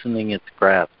loosening its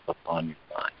grasp upon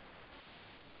your mind.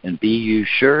 And be you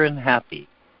sure and happy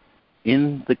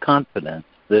in the confidence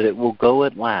that it will go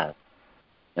at last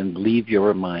and leave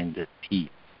your mind at peace.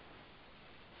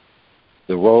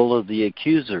 The role of the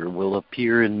accuser will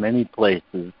appear in many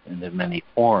places and in many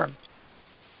forms,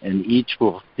 and each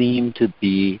will seem to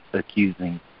be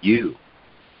accusing you.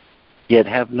 Yet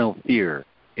have no fear,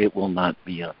 it will not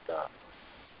be undone.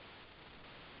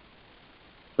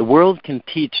 The world can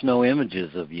teach no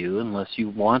images of you unless you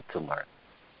want to learn.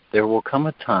 There will come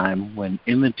a time when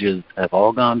images have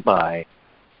all gone by,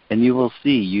 and you will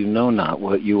see you know not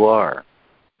what you are.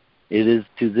 It is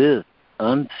to this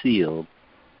unsealed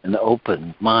and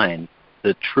open mind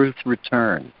that truth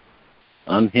returns,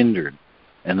 unhindered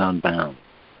and unbound.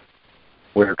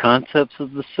 Where concepts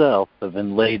of the self have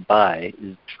been laid by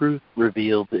is truth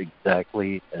revealed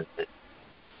exactly as it is.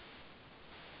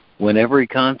 When every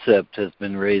concept has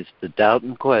been raised to doubt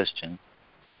and question,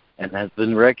 and has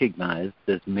been recognized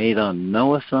as made on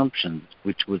no assumptions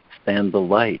which would stand the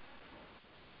light,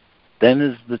 then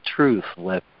is the truth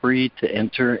left free to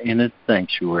enter in its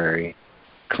sanctuary,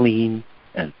 clean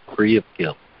and free of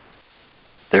guilt.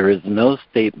 There is no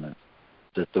statement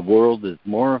that the world is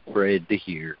more afraid to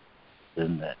hear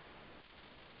than this.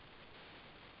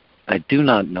 I do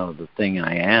not know the thing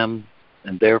I am,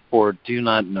 and therefore do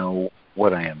not know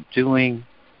what I am doing,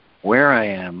 where I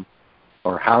am,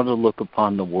 or how to look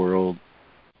upon the world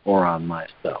or on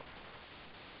myself.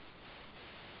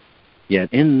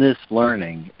 Yet in this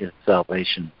learning is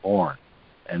salvation born,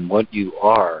 and what you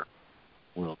are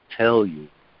will tell you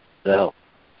self.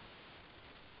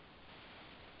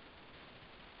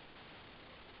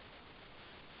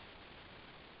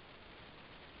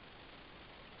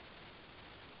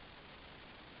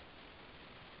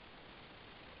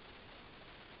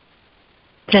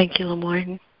 Thank you,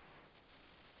 Lemoyne.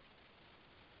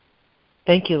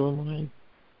 Thank you, Lemoyne.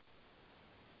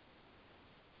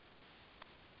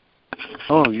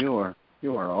 Oh, you are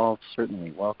all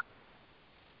certainly welcome.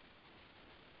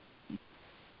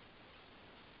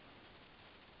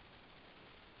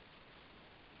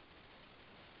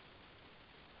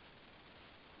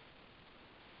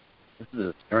 This is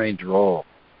a strange role.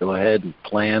 Go ahead and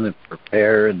plan and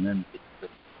prepare, and then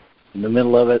in the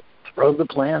middle of it, throw the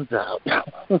plans out.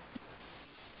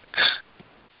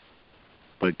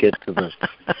 But get to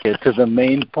the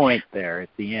main point there at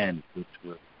the end, which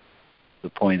was the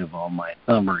point of all my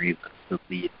summaries to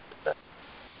lead to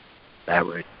that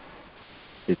right,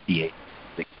 58,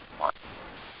 61.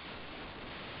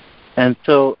 And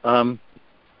so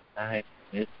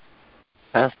it's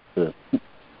past the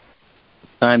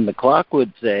time the clock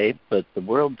would say, but the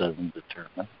world doesn't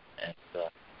determine, and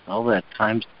all that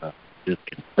time stuff is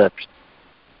just conception.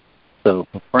 So,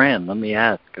 Fran, let me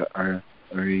ask: Are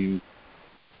you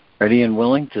ready and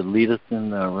willing to lead us in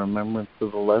the remembrance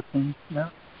of the lesson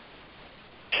now?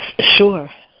 Sure.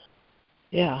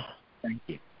 Yeah. Thank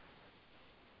you.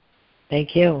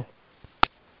 Thank you.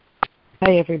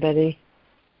 Hi, everybody.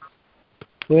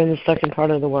 We're in the second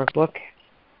part of the workbook.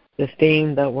 The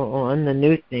theme that we're on, the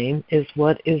new theme, is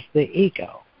what is the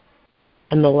ego?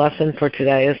 And the lesson for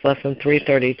today is lesson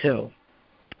 332.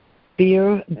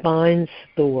 Fear binds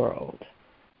the world.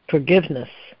 Forgiveness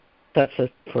sets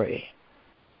it free.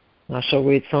 I shall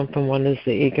read some from What is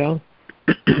the Ego?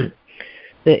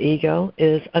 The ego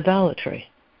is idolatry,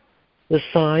 the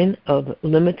sign of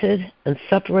limited and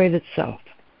separated self,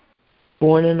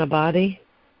 born in a body,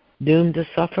 doomed to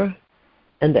suffer,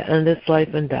 and to end its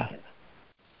life in death.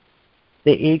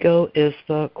 The ego is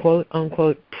the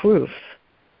quote-unquote proof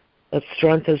that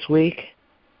strength is weak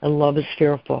and love is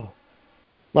fearful.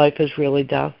 Life is really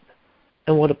death,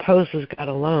 and what opposes God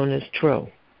alone is true.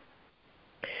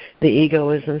 The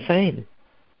ego is insane.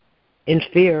 In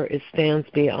fear, it stands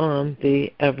beyond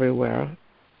the everywhere,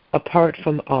 apart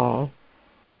from all,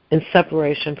 in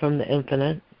separation from the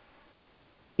infinite.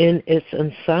 In its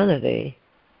insanity,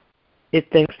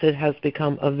 it thinks it has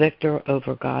become a victor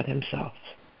over God himself.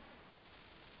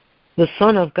 The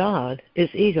Son of God is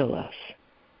egoless.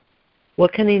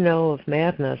 What can he know of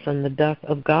madness and the death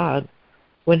of God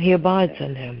when he abides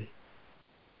in him?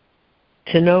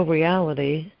 To know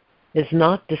reality is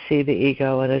not to see the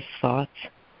ego and its thoughts,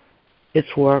 its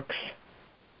works,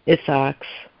 its acts,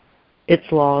 its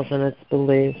laws and its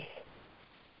beliefs,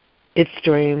 its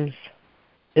dreams,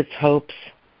 its hopes,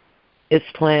 its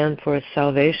plan for its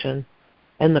salvation,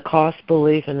 and the cost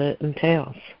belief in it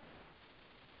entails.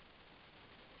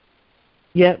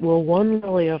 Yet will one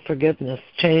lily of forgiveness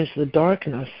change the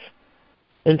darkness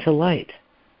into light,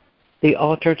 the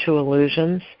altar to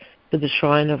illusions to the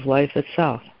shrine of life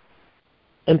itself,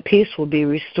 and peace will be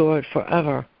restored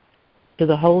forever to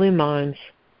the holy minds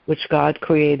which God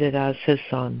created as his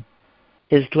Son,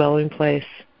 his dwelling place,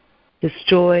 his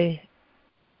joy,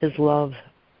 his love,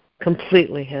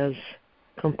 completely his,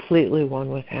 completely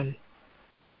one with him.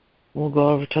 We'll go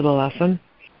over to the lesson.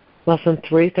 Lesson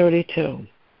 332.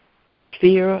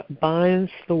 Fear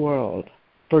binds the world.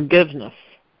 Forgiveness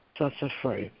sets it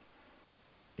free.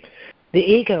 The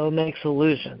ego makes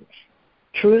illusions.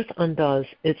 Truth undoes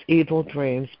its evil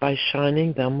dreams by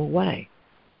shining them away.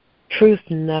 Truth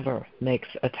never makes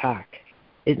attack.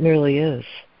 It merely is.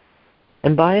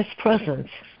 And by its presence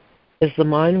is the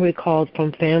mind recalled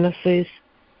from fantasies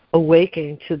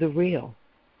awaking to the real.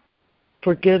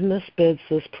 Forgiveness bids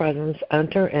this presence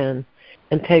enter in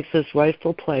and takes its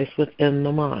rightful place within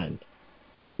the mind.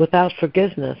 Without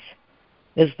forgiveness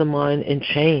is the mind in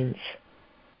chains,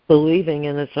 believing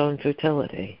in its own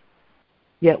futility.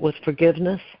 Yet with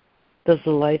forgiveness, does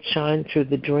the light shine through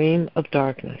the dream of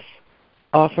darkness,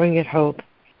 offering it hope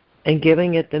and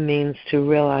giving it the means to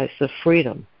realize the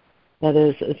freedom that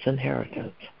is its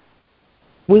inheritance.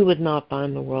 We would not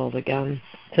bind the world again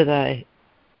today.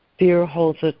 Fear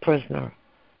holds it prisoner,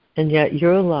 and yet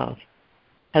your love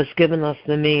has given us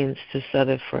the means to set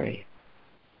it free.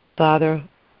 Father,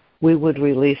 we would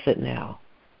release it now.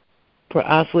 For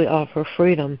as we offer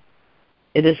freedom,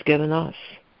 it is given us,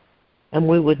 and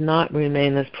we would not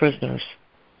remain as prisoners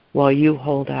while you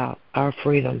hold out our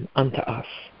freedom unto us.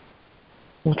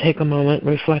 We'll take a moment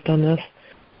and reflect on this.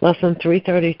 Lesson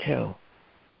 332.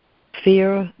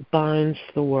 Fear binds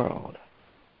the world.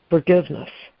 Forgiveness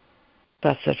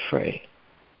sets it free.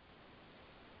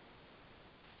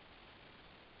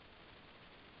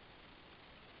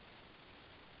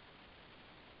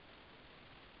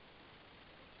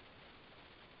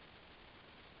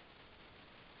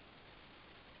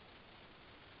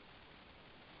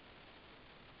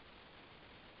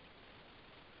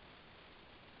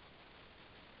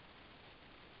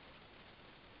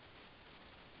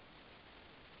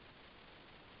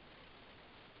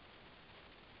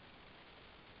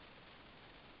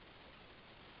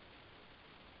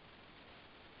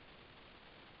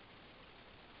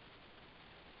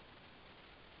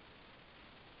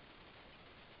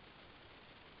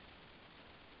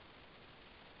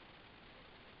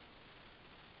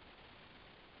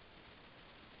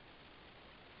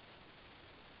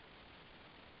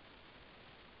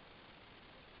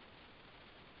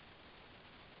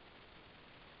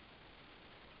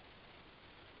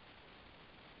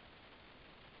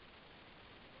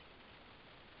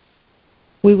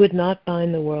 We would not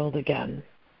bind the world again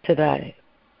today.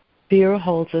 Fear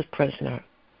holds us prisoner,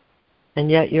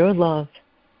 and yet your love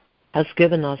has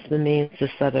given us the means to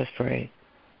set it free.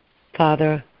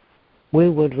 Father, we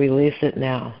would release it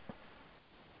now.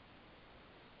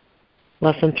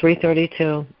 Lesson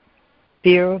 332.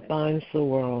 Fear binds the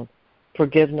world.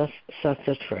 Forgiveness sets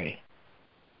it free.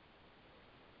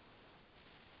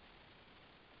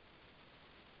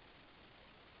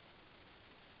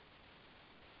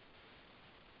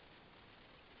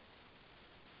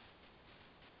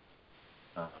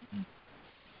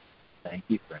 Thank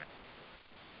you, Fran.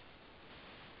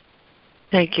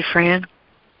 Thank you, Fran.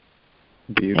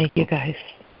 Beautiful. Thank you, guys.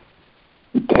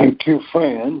 Thank you,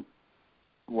 Fran.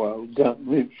 Well done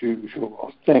as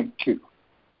usual. Thank you.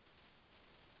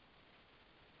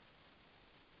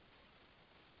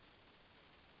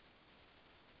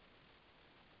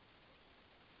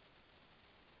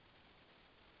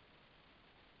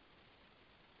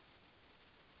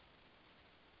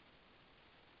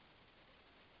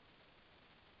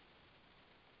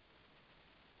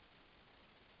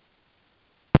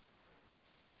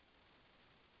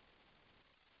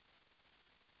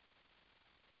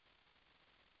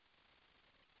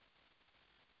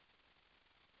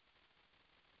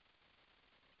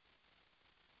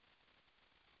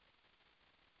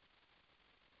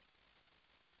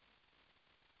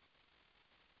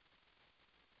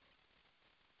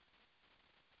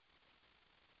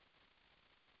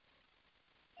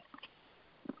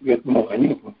 Good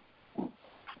morning.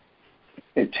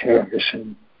 It's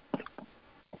Harrison.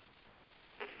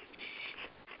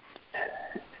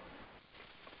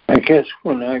 I guess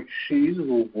when I see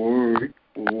the word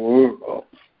world,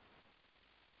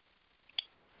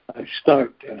 I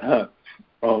start to have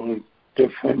all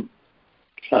different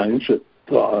kinds of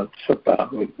thoughts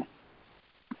about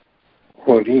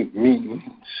what he means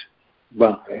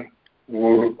by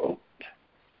world.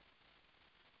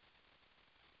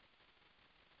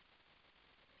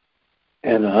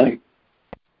 And I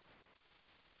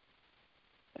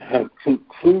have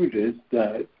concluded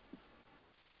that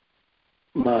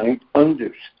my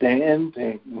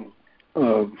understanding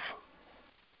of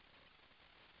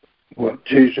what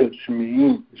Jesus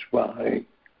means by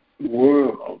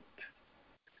world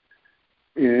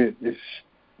is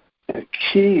a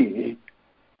key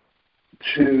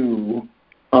to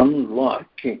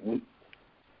unlocking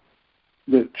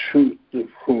the truth of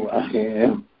who I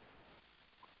am.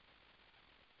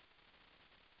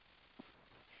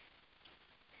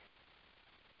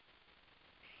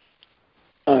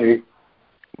 I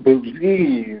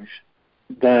believe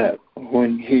that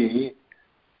when he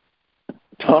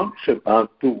talks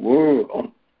about the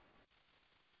world,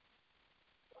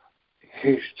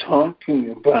 he's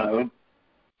talking about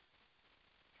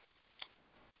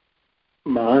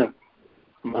my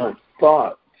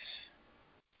thoughts,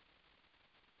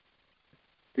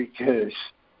 because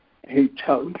he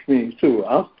tells me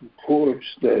throughout the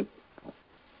course that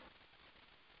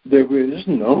there is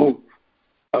no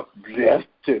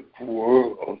objective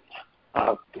world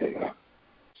out there.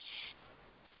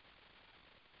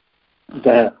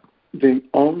 that the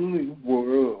only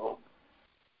world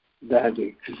that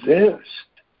exists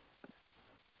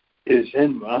is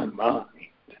in my mind.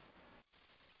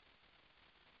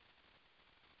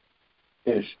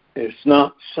 It's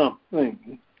not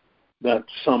something that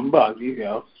somebody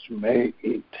else made.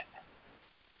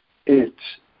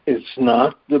 It's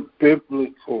not the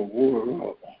biblical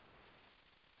world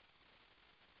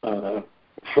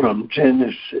from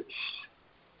Genesis.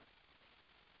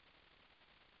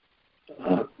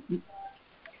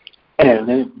 And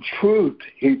in truth,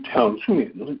 he tells me,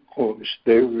 of course,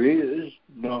 there is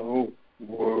no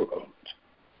world.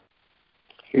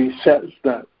 He says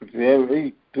that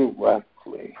very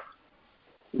directly,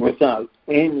 without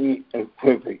any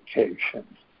equivocation.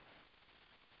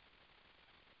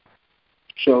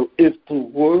 So if the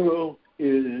world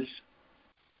is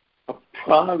a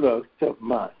product of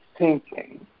my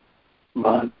thinking,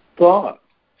 my thought,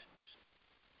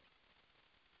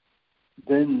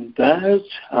 then that's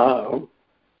how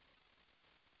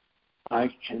I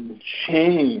can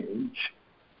change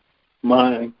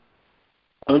my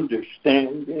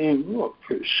understanding or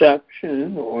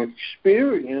perception or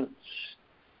experience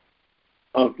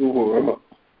of the world.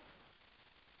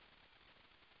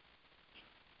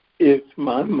 If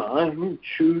my mind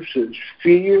chooses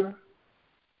fear,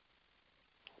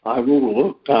 I will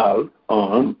look out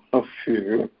on a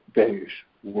fear-based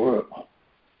world.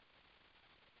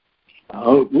 I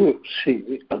will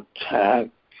see attack.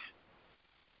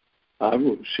 I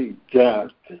will see death.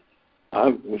 I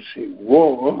will see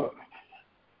war.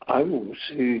 I will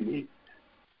see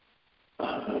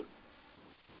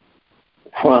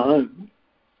crime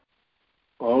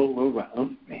all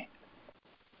around me.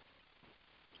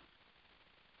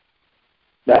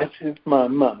 That's if my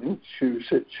mind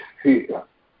chooses fear.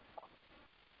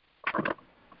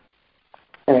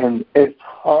 And it's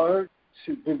hard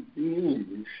to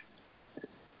believe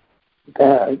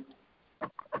that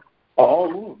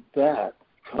all of that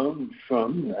comes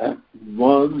from that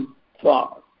one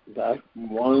thought, that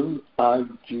one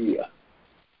idea.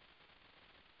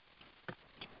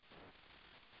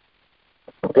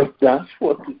 But that's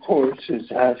what the Course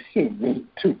is asking me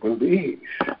to believe.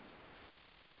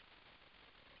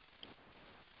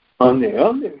 On the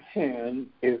other hand,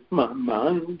 if my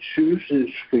mind chooses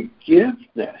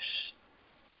forgiveness,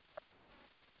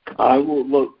 I will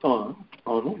look on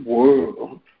a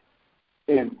world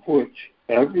in which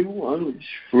everyone is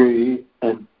free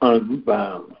and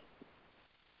unbound.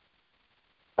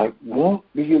 I won't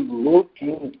be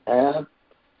looking at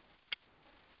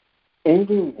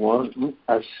anyone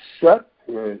as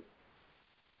separate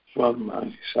from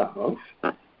myself,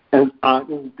 and I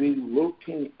will be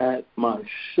looking at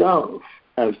myself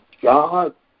as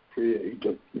God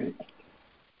created me.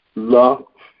 Love,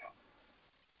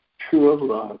 pure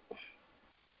love.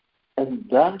 And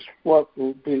that's what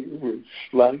will be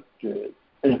reflected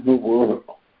in the world.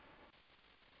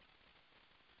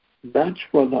 That's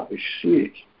what I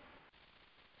see.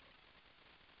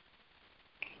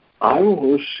 I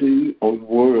will see a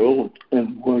world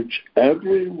in which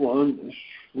everyone is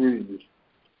free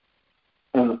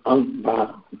and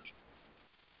unbound.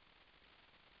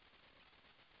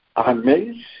 I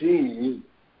may see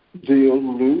the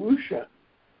illusion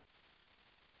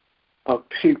of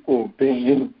people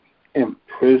being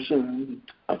imprisoned,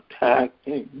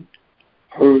 attacking,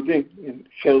 hurting, and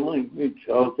killing each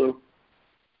other.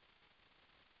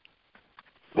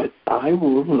 But I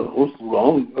will no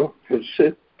longer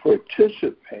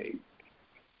participate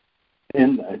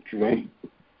in that dream.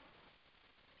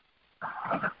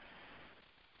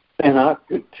 And I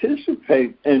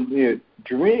participate in their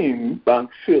dream by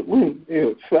feeling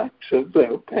the effects of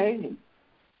their pain.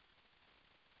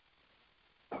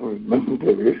 I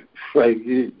remember a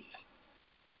phrase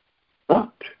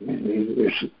not too many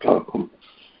years ago,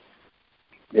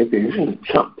 maybe even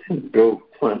something Bill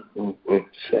Clinton would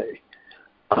say,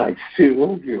 I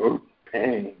feel your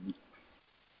pain.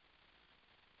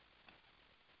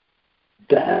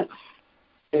 That's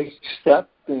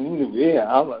accepting the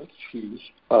realities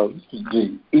of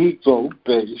the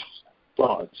ego-based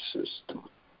thought system.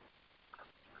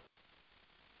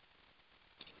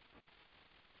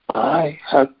 I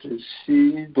have to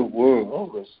see the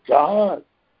world as God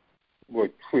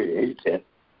would create it.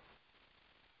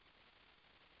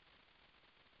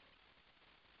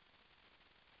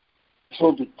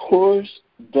 So the Course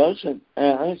doesn't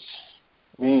ask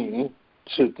me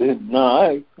to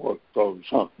deny what goes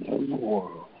on in the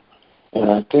world. And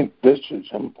I think this is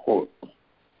important.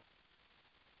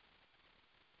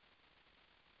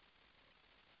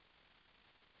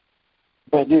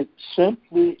 But it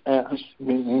simply asks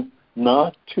me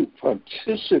not to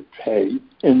participate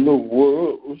in the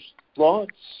world's thought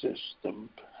system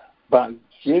by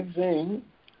giving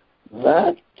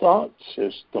that thought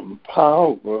system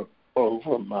power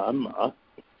over my mind.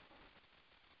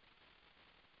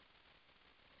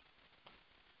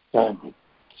 And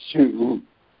to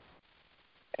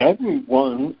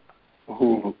everyone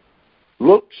who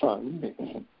looks on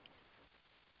me,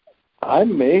 I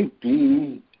may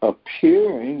be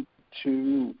appearing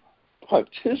to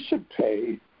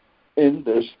participate in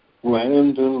this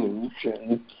grand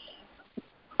illusion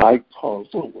I call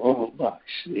the world I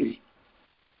see.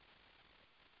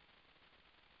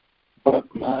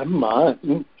 But my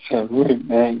mind can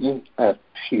remain at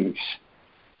peace,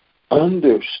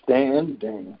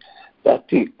 understanding that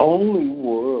the only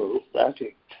world that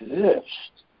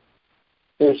exists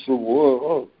is the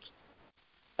world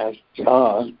as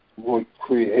God would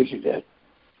create it.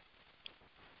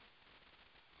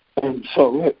 And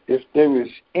so if there is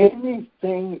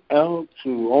anything else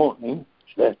going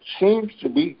that seems to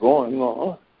be going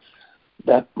on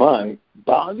that my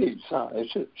body's eyes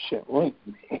are showing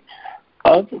me,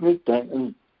 other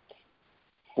than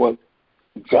what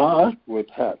God would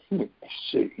have me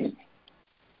see,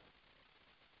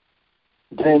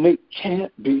 then it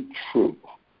can't be true.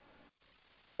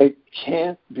 It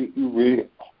can't be real.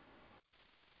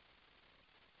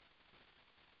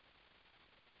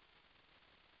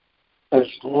 As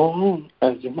long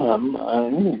as my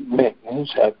mind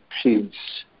remains at peace,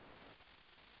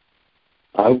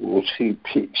 I will see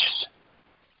peace.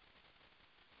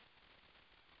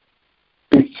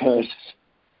 Because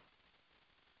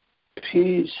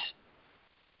peace,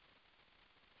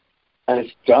 as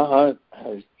God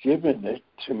has given it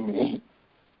to me,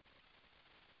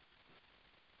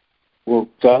 will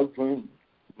govern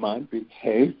my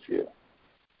behavior.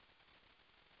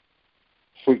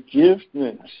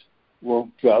 Forgiveness will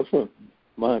govern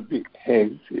my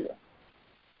behavior.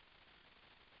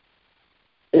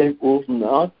 It will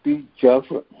not be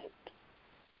governed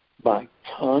by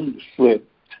conflict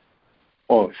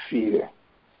or fear.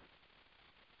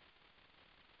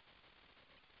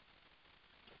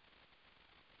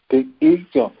 The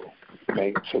ego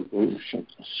makes illusions.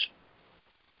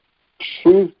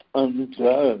 Truth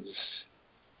undoes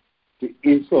the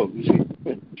ego's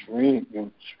even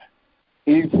dreams,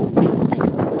 evil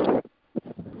dreams,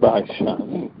 by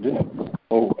shining them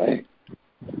away.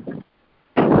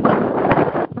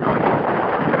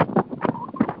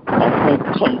 And when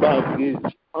somebody is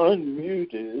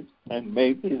unmuted, and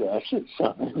maybe that's a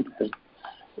sign that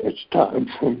it's time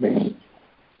for me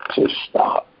to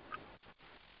stop.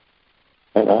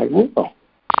 And I will.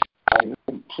 I am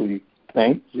complete.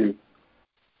 Thank you.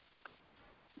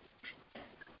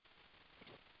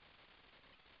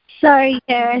 Sorry,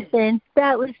 Harrison.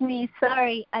 That was me.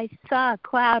 Sorry. I saw a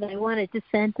cloud I wanted to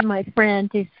send to my friend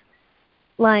who's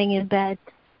lying in bed,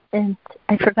 and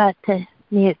I forgot to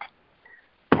mute.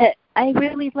 But I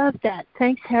really love that.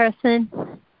 Thanks, Harrison.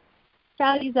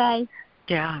 Ciao, you guys.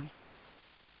 Yeah.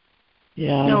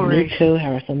 Yeah, No me worries. too,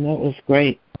 Harrison. That was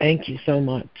great. Thank you so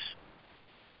much.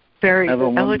 Very Have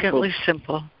a elegantly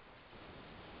simple.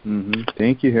 Mm-hmm.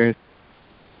 Thank you, Harrison.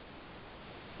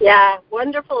 Yeah,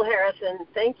 wonderful, Harrison.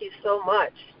 Thank you so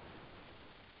much.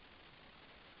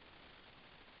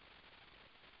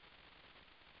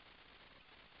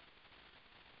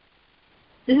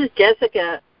 This is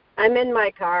Jessica. I'm in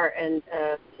my car, and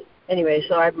anyway,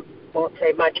 so I won't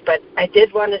say much, but I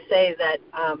did want to say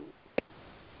that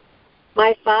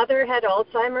my father had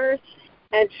Alzheimer's,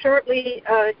 and shortly,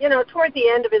 toward the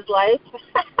end of his life,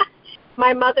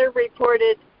 my mother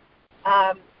reported,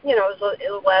 it was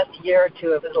the last year or two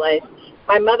of his life,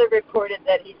 my mother reported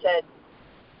that he said,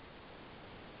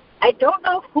 I don't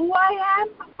know who I am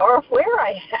or where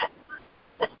I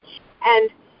am. And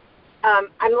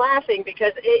I'm laughing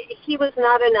because he was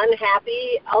not an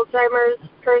unhappy Alzheimer's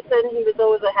person. He was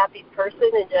always a happy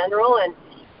person in general,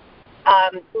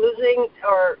 and losing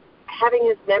or having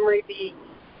his memory be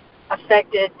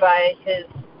affected by his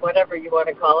whatever you want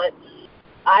to call it,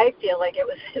 I feel like it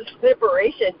was his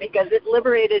liberation, because it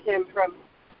liberated him from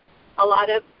a lot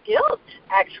of guilt,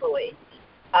 actually,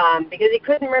 because he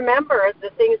couldn't remember the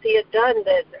things he had done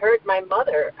that hurt my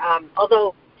mother.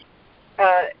 Although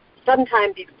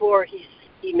sometime before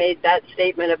he made that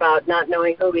statement about not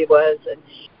knowing who he was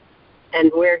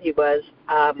and where he was,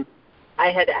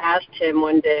 I had asked him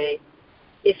one day,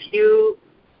 if you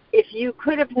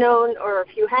could have known, or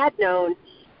if you had known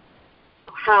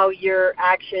how your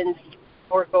actions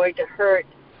were going to hurt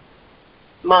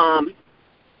Mom,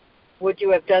 would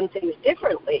you have done things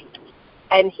differently?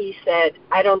 And he said,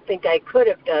 I don't think I could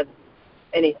have done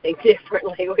anything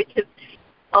differently, which is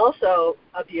also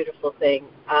beautiful thing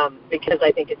because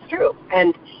I think it's true.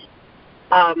 And,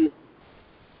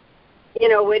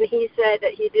 when he said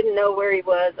that he didn't know where he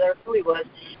was or who he was,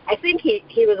 I think he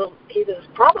was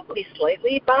probably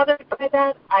slightly bothered by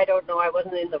that. I don't know. I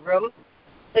wasn't in the room.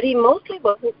 But he mostly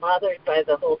wasn't bothered by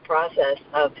the whole process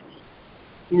of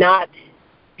not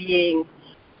being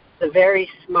the very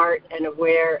smart and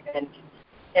aware and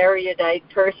erudite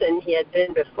person he had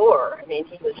been before. I mean,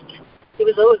 he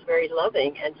was always very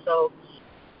loving, and so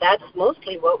that's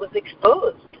mostly what was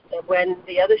exposed when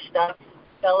the other stuff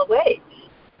fell away.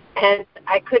 And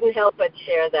I couldn't help but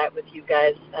share that with you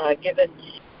guys, given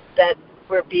that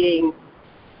we're being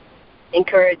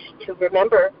encouraged to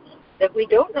remember that we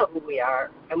don't know who we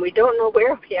are, and we don't know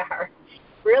where we are,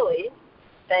 really.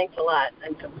 Thanks a lot.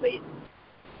 I'm complete.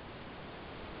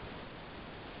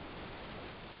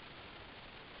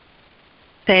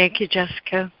 Thank you,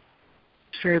 Jessica.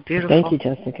 It's very beautiful. Thank you,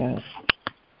 Jessica.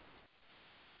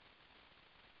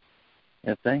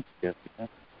 Yeah, thanks, Jessica.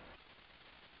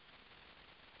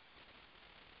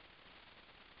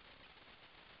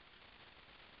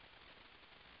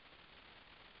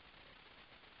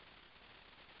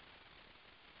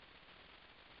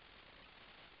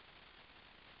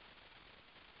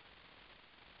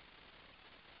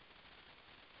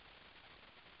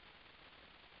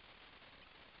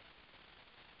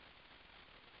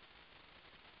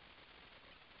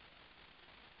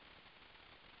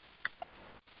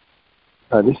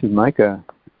 This is Micah.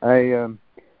 I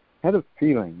had a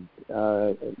feeling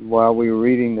while we were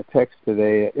reading the text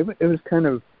today. It was kind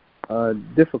of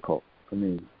difficult for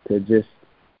me to just,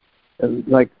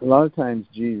 like a lot of times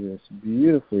Jesus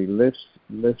beautifully lifts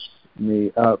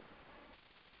me up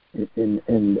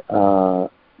and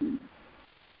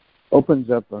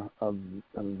opens up a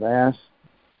vast,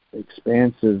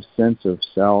 expansive sense of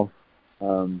self,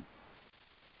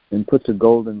 and puts a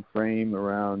golden frame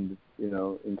around,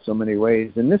 in so many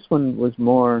ways. And this one was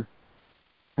more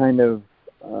kind of,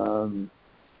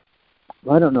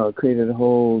 I don't know, it created a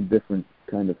whole different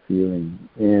kind of feeling.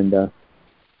 And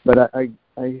but I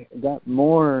got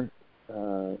more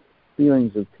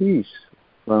feelings of peace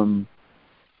from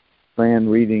Fran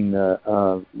reading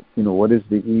the, what is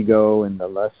the ego and the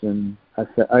lesson. I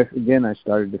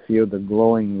started to feel the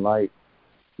glowing light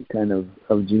kind of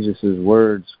Jesus'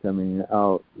 words coming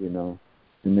out,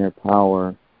 in their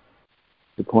power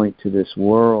to point to this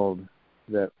world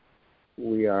that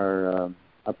we are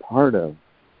a part of.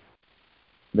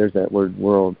 There's that word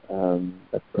world.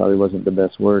 That probably wasn't the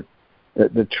best word.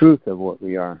 The truth of what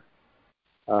we are.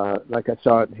 Like I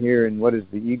saw it here in What is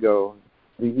the Ego?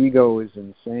 The ego is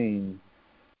insane.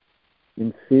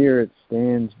 In fear it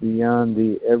stands beyond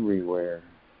the everywhere,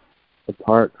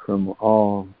 apart from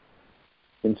all,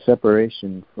 in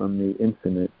separation from the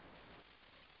infinite.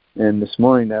 And this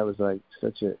morning that was like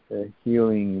such a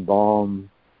healing balm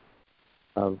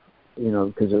of,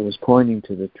 because it was pointing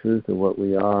to the truth of what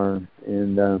we are.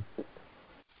 And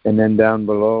then down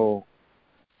below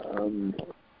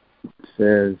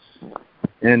says,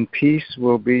 and peace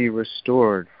will be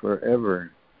restored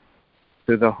forever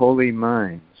to the holy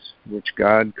minds which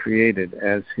God created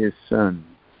as His Son,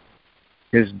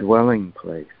 His dwelling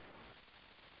place,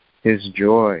 His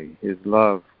joy, His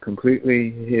love,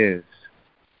 completely His,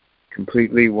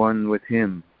 completely one with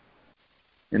Him.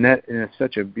 And that, in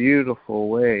such a beautiful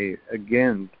way,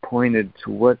 again, pointed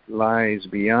to what lies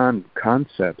beyond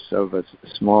concepts of a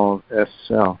small S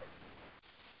self.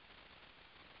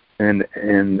 And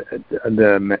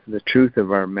the truth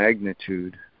of our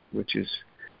magnitude, which is,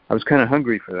 I was kind of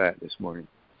hungry for that this morning.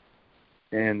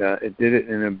 And it did it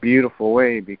in a beautiful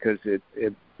way, because it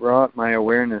brought my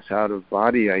awareness out of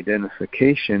body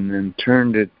identification and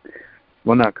turned it,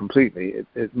 well, not completely,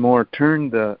 it more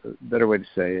turned the, better way to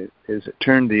say it, is it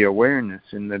turned the awareness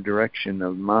in the direction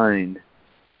of mind.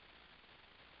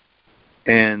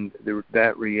 And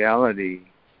that reality,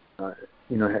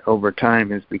 over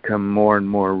time has become more and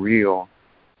more real.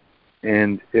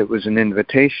 And it was an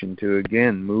invitation to,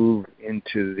 again, move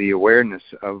into the awareness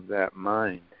of that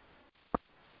mind.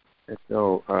 And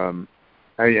so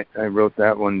I wrote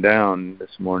that one down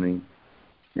this morning.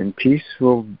 And peace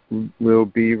will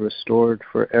be restored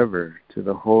forever to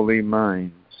the holy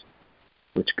minds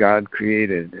which God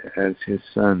created as His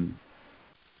Son,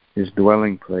 His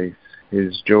dwelling place,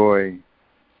 His joy,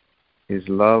 His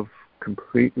love,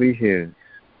 completely His,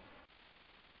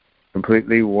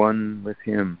 completely one with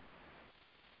Him.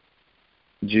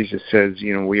 Jesus says,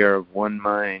 we are of one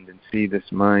mind and see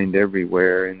this mind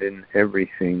everywhere and in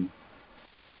everything.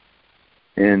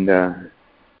 And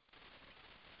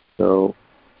so,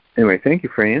 anyway, thank you,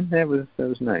 Fran. That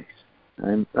was nice.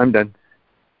 I'm done.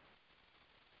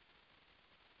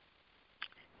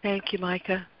 Thank you,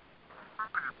 Micah.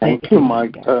 Thank you,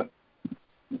 Micah.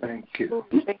 Thank you.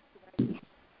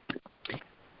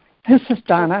 This is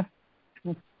Donna.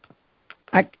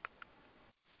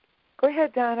 Go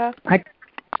ahead, Donna.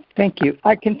 Thank you.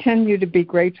 I continue to be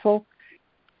grateful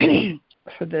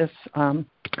for this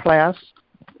class.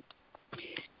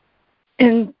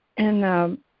 In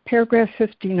paragraph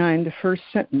 59, the first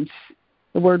sentence,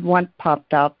 the word want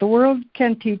popped out. The world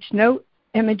can teach no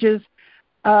images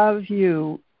of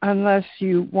you unless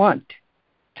you want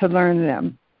to learn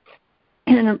them.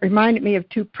 And it reminded me of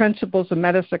two principles of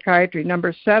metapsychiatry.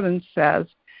 Number 7 says,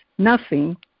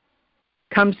 nothing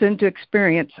comes into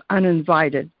experience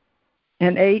uninvited.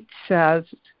 And 8 says,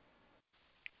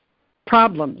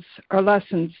 problems are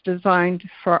lessons designed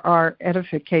for our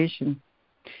edification.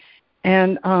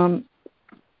 And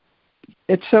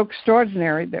it's so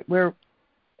extraordinary that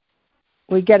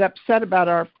we get upset about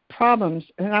our problems.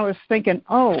 And I was thinking,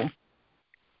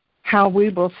 how we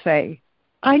will say,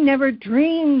 I never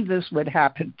dreamed this would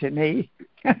happen to me.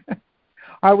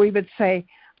 Or we would say,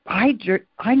 I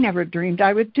never dreamed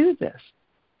I would do this.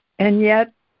 And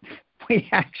yet we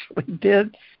actually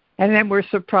did. And then we're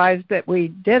surprised that we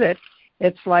did it.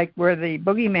 It's like we're the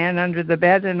boogeyman under the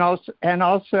bed and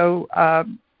also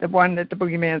the one that the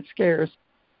boogeyman scares.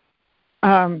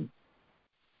 Then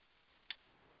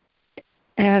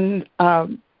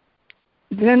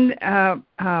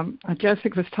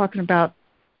Jessica was talking about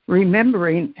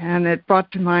remembering, and it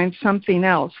brought to mind something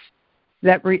else,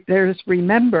 that there's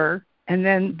remember, and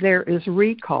then there is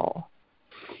recall.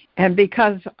 And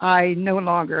because I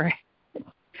never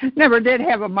did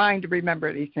have a mind to remember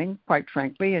anything, quite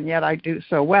frankly, and yet I do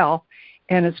so well,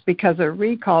 and it's because of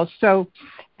recall. So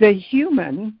the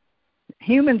humans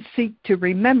seek to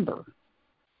remember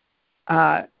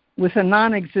with a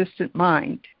non-existent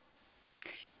mind.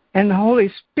 And the Holy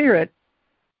Spirit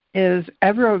is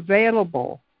ever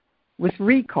available with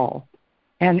recall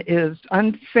and is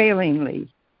unfailingly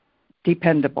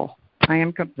dependable. I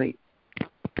am complete.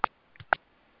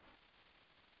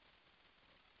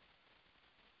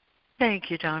 Thank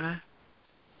you, Donna.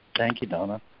 Thank you,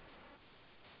 Donna.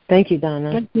 Thank you,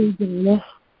 Donna. Thank you, Donna.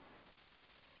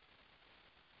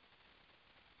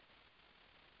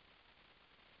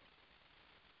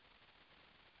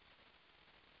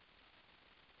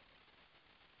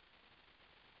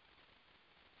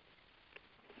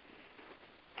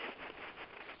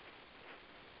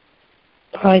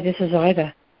 Hi, this is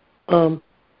Ida. I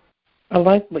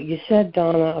like what you said,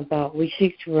 Donna, about we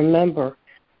seek to remember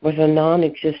with a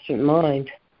non-existent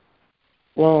mind.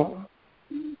 Well,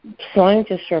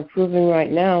 scientists are proving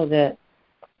right now that,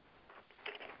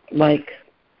 we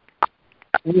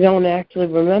don't actually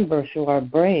remember through our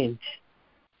brains.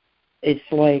 It's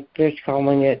like they're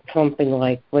calling it something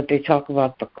like what they talk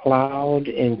about the cloud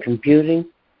in computing,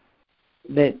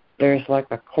 that there's like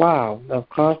a cloud of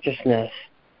consciousness.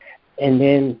 And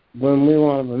then when we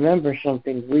want to remember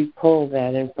something, we pull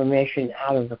that information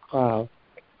out of the cloud.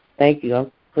 Thank you.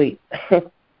 I'm complete.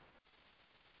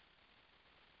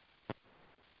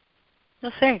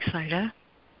 Well, thanks, Ida.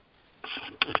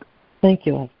 Thank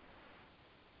you.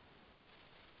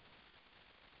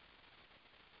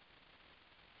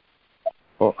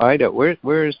 Well, Ida,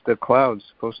 where is the cloud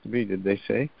supposed to be, did they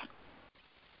say?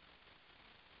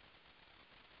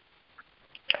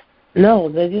 No,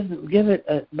 they didn't give it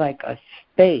a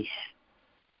space,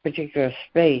 particular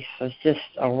space. It's just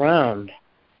around.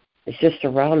 It's just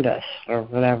around us or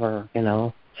whatever,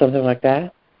 something like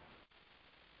that.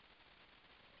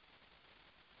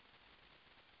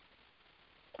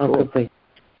 Cool. Complete.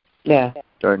 Yeah.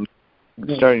 Starting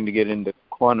to get into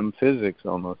quantum physics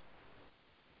almost.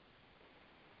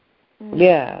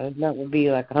 Yeah, that would be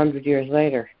 100 years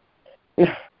later.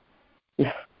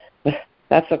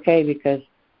 That's okay because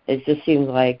it just seems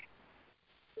like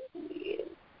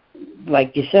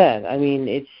you said,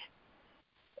 it's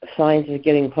science is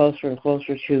getting closer and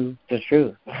closer to the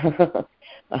truth.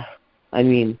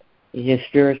 Just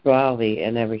spirituality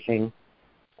and everything.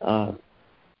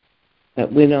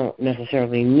 But we don't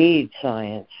necessarily need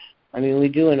science. We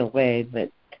do in a way,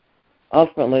 but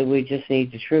ultimately we just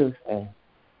need the truth. And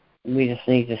we just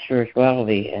need the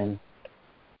spirituality, and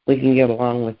we can get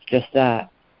along with just that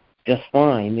just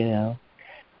fine,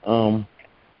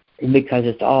 because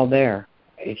it's all there.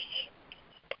 It's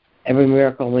every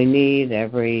miracle we need,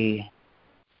 everything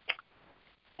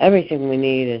we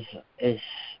need is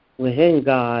within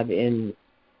God in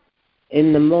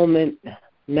the moment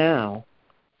now,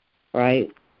 right?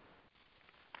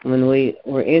 When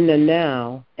we're in the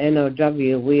now,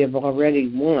 N-O-W, we have already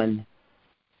won.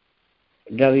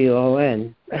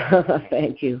 W-O-N.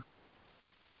 Thank you.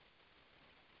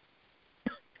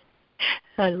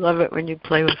 I love it when you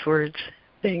play with words.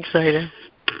 Thanks, Ida.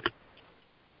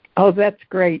 Oh, that's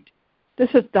great. This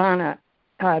is Donna.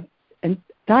 And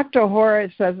Dr.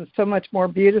 Horace says it so much more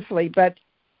beautifully, but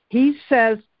he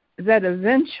says that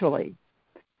eventually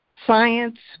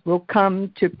science will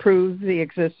come to prove the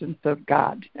existence of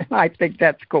God. I think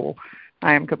that's cool.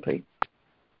 I am complete.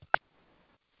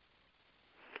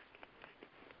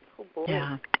 Oh, boy.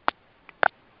 Yeah.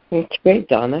 That's great,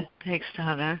 Donna. Thanks,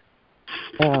 Donna.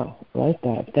 Oh, I like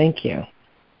that. Thank you.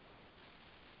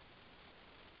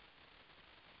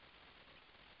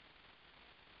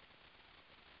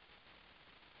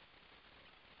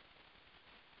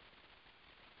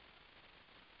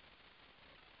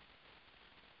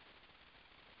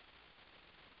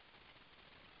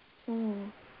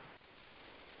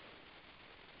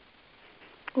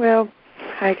 Well,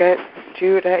 I got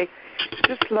Jude. I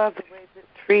just love the way this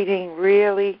reading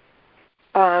really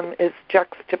is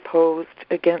juxtaposed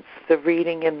against the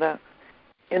reading in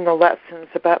the lessons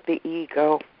about the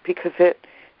ego, because it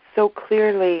so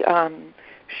clearly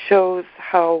shows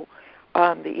how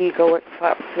the egoic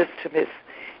thought system is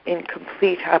in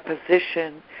complete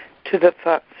opposition to the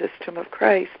thought system of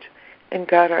Christ and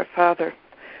God our Father.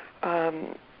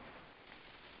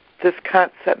 This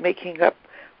concept making up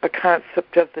a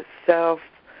concept of the self,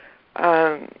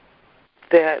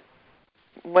 that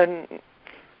when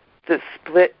the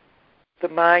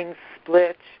mind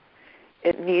split,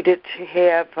 it needed to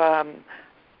have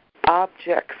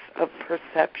objects of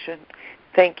perception.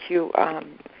 Thank you,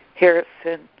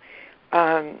 Harrison,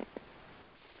 for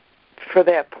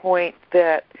that point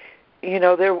that,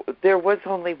 there was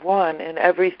only one and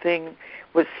everything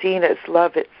was seen as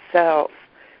love itself.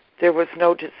 There was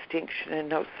no distinction and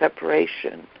no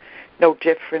separation, no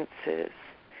differences.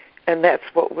 And that's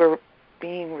what we're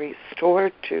being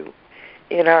restored to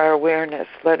in our awareness,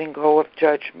 letting go of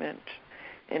judgment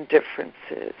and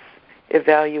differences,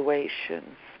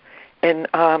 evaluations. And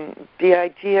the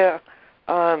idea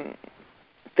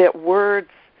that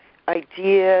words,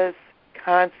 ideas,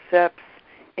 concepts,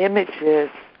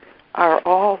 images are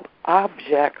all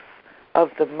objects of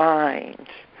the mind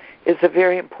is a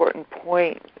very important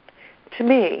point to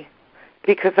me,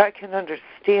 because I can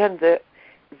understand it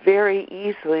very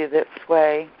easily this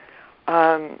way,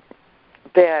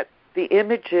 that the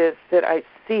images that I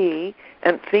see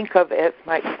and think of as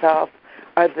myself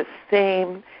are the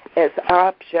same as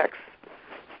objects,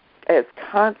 as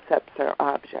concepts are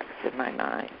objects in my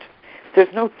mind.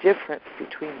 There's no difference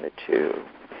between the two.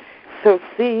 So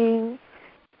seeing,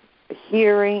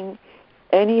 hearing,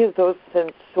 any of those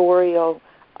sensorial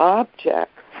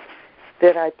objects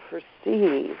that I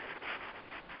perceive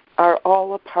are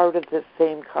all a part of the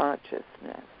same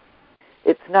consciousness.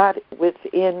 It's not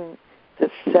within the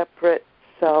separate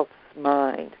self's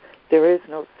mind. There is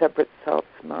no separate self's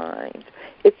mind.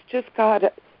 It's just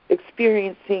God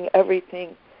experiencing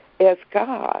everything as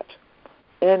God.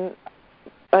 And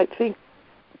I think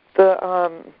the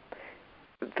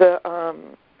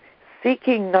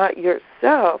seeking not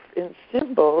yourself in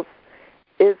symbols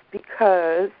is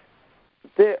because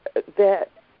that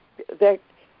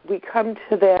we come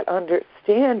to that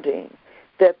understanding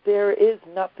that there is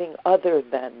nothing other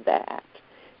than that.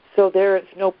 So there is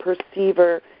no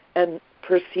perceiver and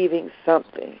perceiving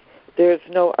something. There is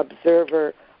no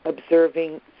observer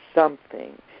observing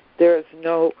something. There is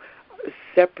no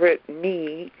separate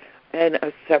me and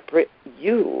a separate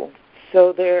you.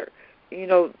 So there,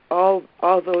 all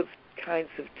those kinds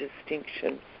of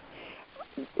distinctions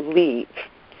leave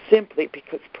simply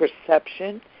because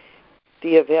perception,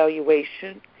 the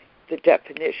evaluation, the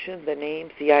definition, the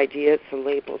names, the ideas, the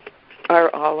labels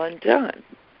are all undone.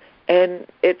 And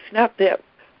it's not that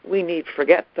we need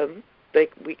forget them,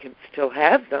 we can still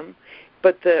have them,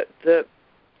 but the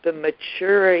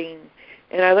maturing,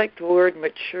 and I like the word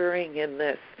maturing in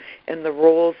this, and the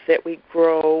roles that we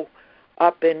grow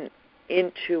up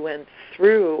into and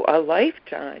through a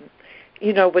lifetime,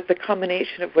 with the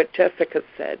combination of what Jessica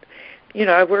said.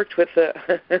 I worked with the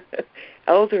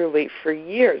elderly for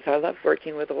years. I love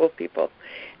working with old people.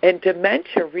 And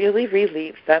dementia really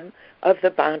relieves them of the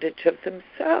bondage of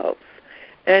themselves.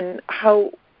 And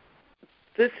how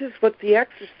this is what the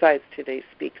exercise today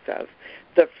speaks of,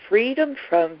 the freedom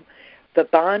from the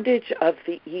bondage of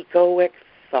the egoic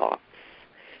thoughts.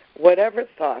 Whatever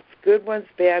thoughts, good ones,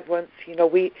 bad ones,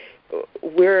 I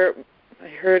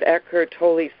heard Eckhart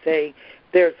Tolle say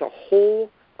there's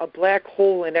a black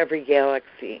hole in every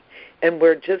galaxy, and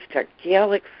we're just a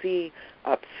galaxy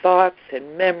of thoughts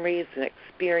and memories and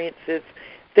experiences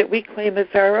that we claim as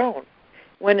our own,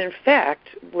 when in fact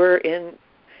we're in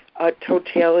a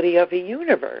totality of a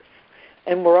universe,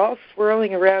 and we're all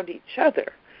swirling around each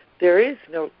other. There is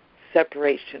no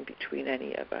separation between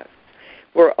any of us.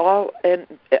 We're all, and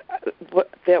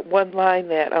that one line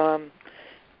that,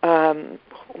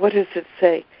 what does it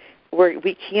say? Where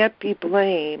we can't be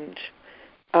blamed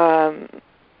for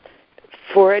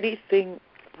anything.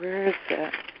 Where is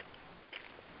that?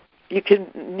 You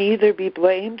can neither be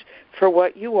blamed for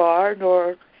what you are,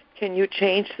 nor can you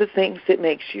change the things it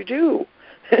makes you do.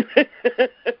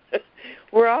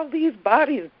 We're all these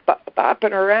bodies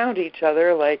bopping around each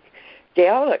other like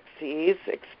galaxies,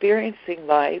 experiencing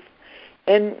life,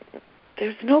 and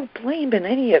there's no blame in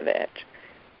any of it.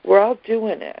 We're all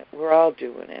doing it. We're all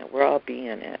doing it. We're all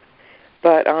being it.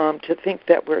 But to think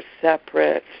that we're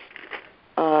separate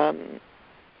or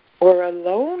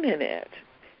alone in it,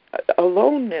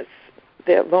 aloneness,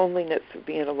 that loneliness of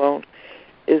being alone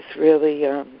is really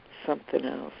something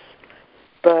else.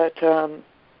 But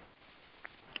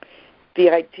the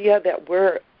idea that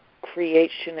we're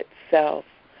creation itself,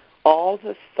 all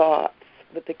the thoughts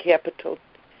with the capital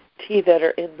T that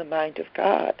are in the mind of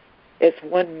God, is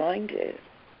one-minded,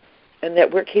 and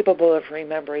that we're capable of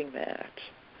remembering that,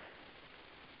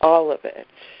 all of it.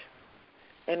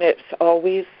 And it's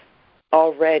always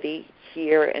already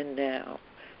here and now.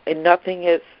 And nothing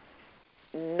is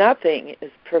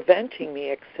preventing me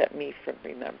except me from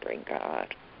remembering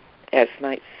God as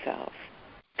myself.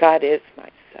 God is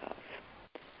myself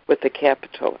with a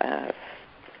capital S.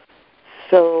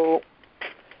 So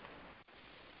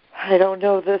I don't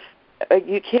know this.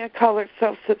 You can't call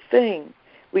ourselves a thing.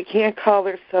 We can't call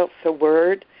ourselves a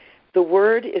word. The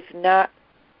word is not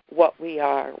what we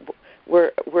are.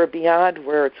 We're beyond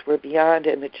words. We're beyond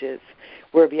images.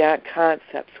 We're beyond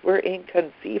concepts. We're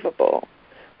inconceivable.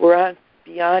 We're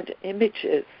beyond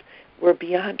images. We're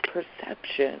beyond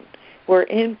perception. We're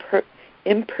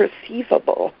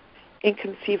imperceivable.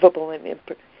 Inconceivable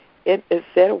and is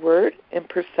that a word?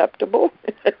 Imperceptible?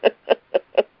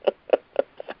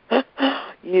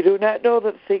 You do not know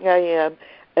the thing I am,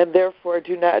 and therefore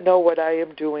do not know what I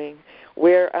am doing,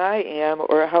 where I am,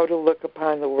 or how to look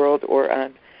upon the world or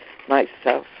on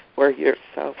myself or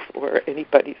yourself or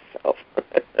anybody's self.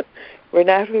 We're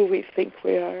not who we think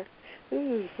we are.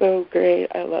 This is so great.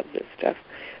 I love this stuff.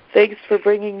 Thanks for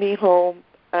bringing me home.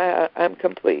 I'm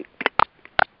complete.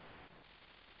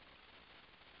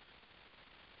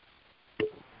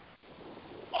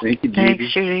 Thank you, Judy.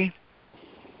 Thanks, Judy.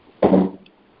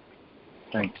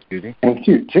 Thanks, Judy. Thank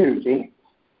you, Judy.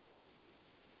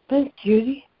 Thanks,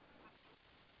 Judy.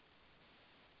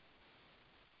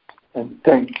 And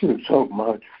thank you so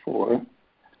much for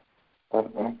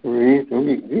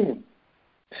reading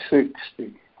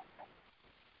 60.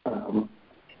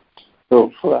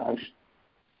 Those last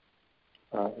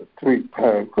 3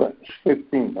 paragraphs,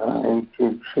 59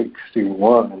 through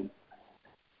 61,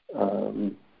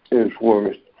 is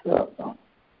worth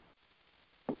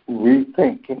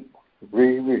rethinking,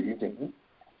 rereading,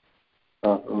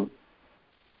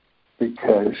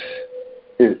 because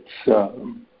it's a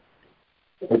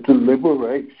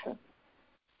deliberation.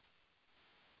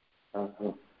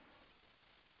 The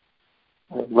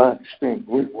last thing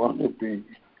we want to be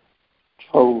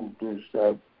told is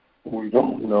that we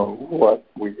don't know what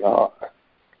we are,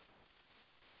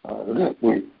 that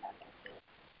we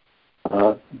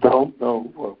don't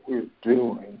know what we're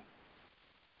doing,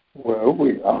 where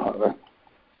we are,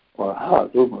 or how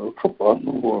to look upon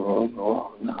the world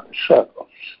or on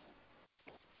ourselves.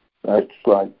 That's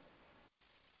like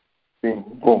being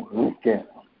born again.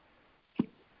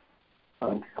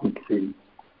 I'm complete.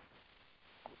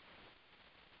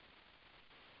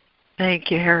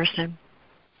 Thank you, Harrison.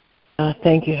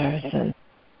 Thank you, Harrison.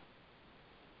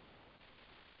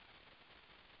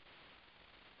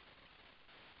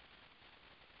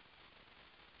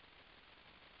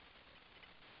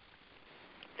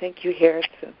 Thank you,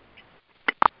 Harrison.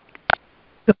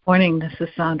 Good morning. This is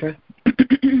Sandra.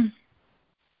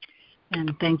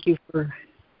 And thank you for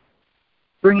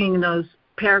bringing those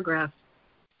paragraphs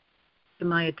to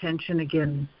my attention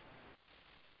again.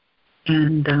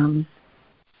 And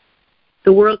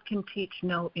the world can teach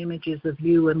no images of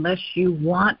you unless you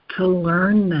want to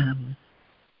learn them.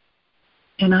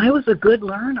 And I was a good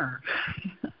learner.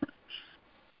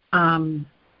 A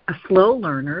slow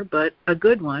learner, but a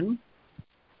good one.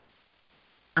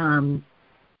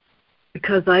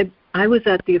 Because I was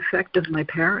at the effect of my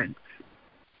parents.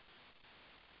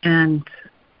 And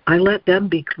I let them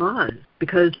be cause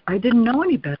because I didn't know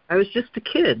any better. I was just a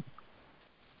kid.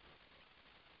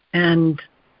 And,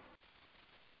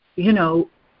 you know,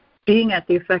 being at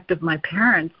the effect of my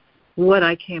parents, what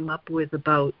I came up with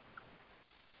about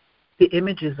the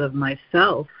images of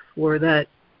myself were that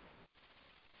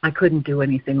I couldn't do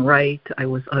anything right. I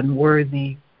was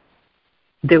unworthy.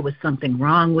 there was something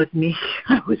wrong with me.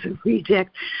 I was a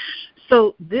reject.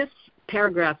 So this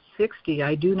paragraph 60,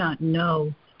 I do not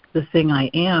know the thing I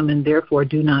am, and therefore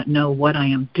do not know what I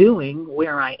am doing,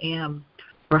 where I am,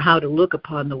 or how to look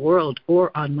upon the world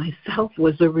or on myself,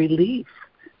 was a relief.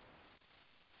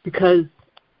 Because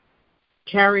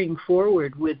carrying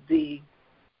forward with being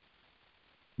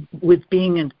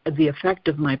at the effect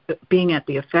of my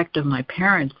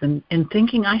parents and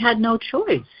thinking I had no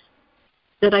choice,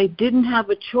 that I didn't have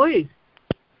a choice,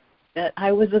 that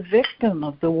I was a victim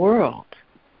of the world.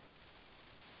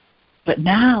 But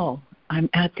now I'm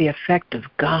at the effect of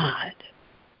God.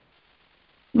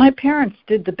 My parents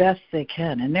did the best they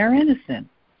can, and they're innocent.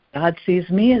 God sees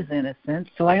me as innocent,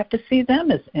 so I have to see them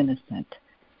as innocent.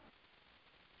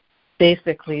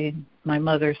 Basically, my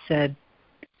mother said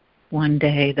one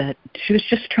day that she was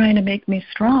just trying to make me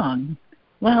strong.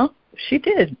 Well, she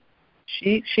did.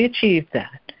 She achieved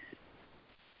that.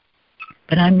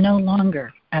 But I'm no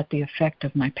longer at the effect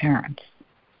of my parents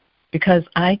because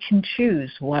I can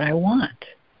choose what I want.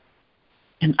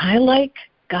 And I like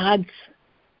God's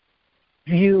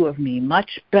view of me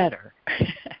much better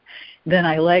than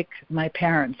I like my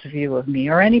parents' view of me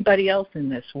or anybody else in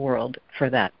this world for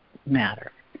that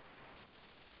matter.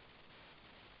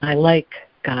 I like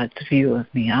God's view of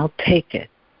me. I'll take it.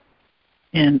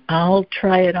 And I'll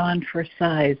try it on for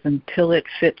size until it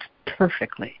fits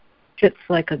perfectly. Fits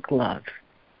like a glove.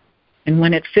 And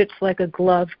when it fits like a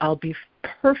glove, I'll be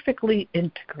perfectly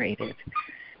integrated.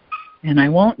 And I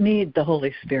won't need the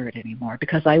Holy Spirit anymore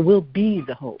because I will be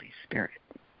the Holy Spirit.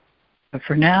 But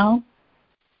for now,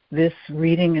 this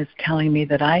reading is telling me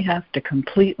that I have to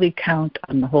completely count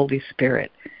on the Holy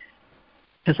Spirit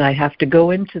because I have to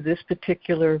go into this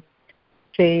particular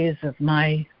phase of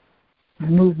my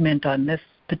movement on this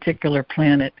particular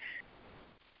planet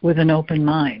with an open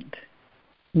mind,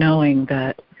 knowing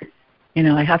that,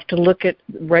 I have to look at,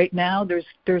 right now there's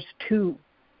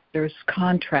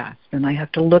contrast, and I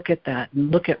have to look at that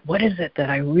and look at what is it that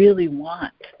I really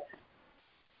want.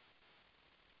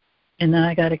 And then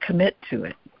I got to commit to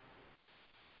it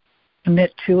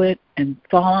and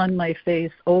fall on my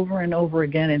face over and over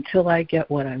again until I get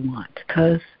what I want.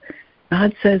 Because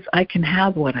God says I can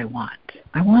have what I want.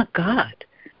 I want God.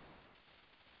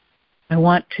 I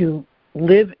want to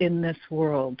live in this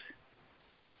world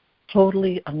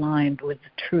totally aligned with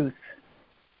the truth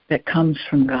that comes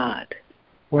from God,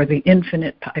 or the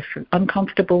infinite, I'm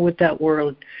comfortable with that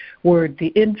word,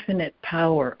 the infinite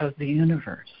power of the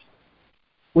universe,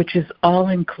 which is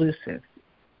all-inclusive.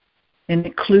 And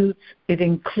it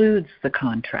includes the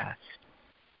contrast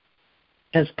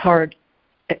as part,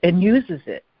 and uses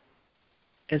it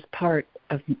as part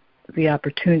of the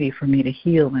opportunity for me to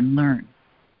heal and learn.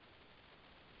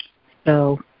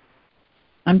 So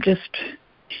I'm just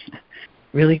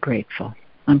really grateful.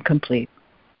 I'm complete.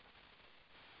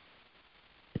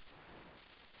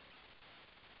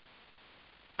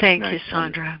 Thank you,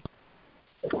 Sandra.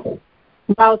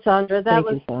 Wow, Sandra, that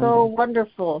was so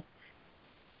wonderful.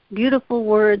 Beautiful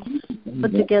words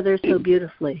put together so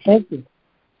beautifully. Thank you.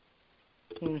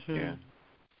 Mm-hmm. Yeah.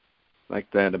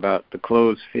 Like that about the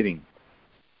clothes fitting.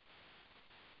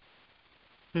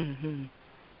 Mm-hmm.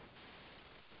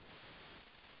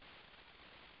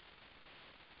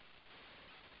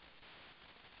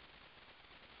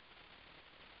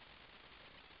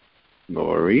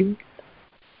 Lori?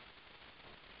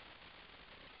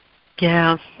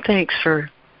 Yeah, thanks for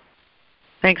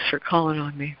calling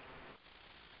on me.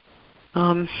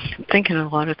 I'm thinking a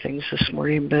lot of things this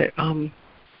morning, but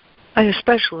I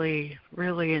especially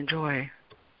really enjoy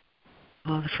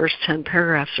the first 10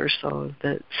 paragraphs or so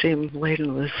that seem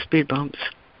laden with speed bumps.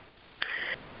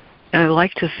 And I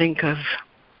like to think of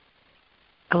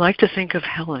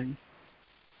Helen,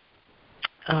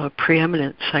 a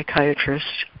preeminent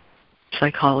psychiatrist,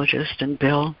 psychologist, and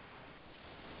Bill,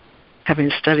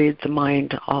 having studied the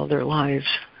mind all their lives,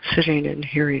 sitting and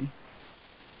hearing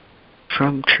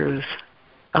from truth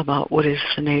about what is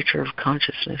the nature of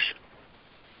consciousness.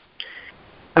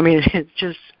 I mean,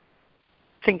 just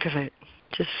think of it.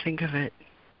 Just think of it.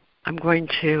 I'm going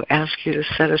to ask you to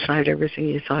set aside everything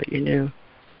you thought you knew.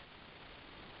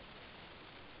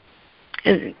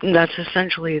 And that's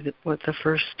essentially what the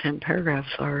first 10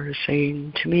 paragraphs are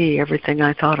saying to me, everything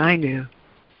I thought I knew.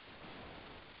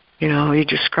 He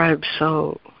describes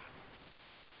so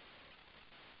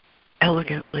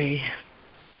elegantly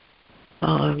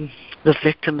the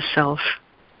victim self,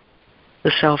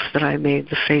 the self that I made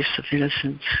the face of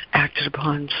innocence, acted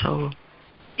upon so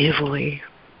evilly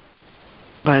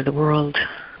by the world.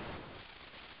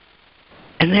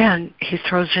 And then he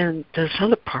throws in this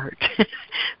other part,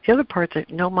 the other part that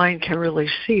no mind can really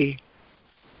see,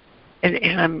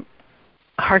 And I'm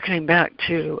hearkening back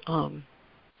to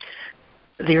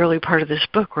the early part of this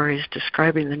book where he's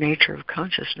describing the nature of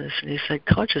consciousness. And he said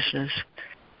consciousness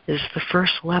is the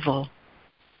first level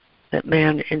that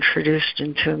man introduced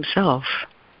into himself.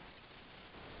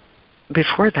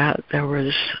 Before that, there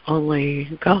was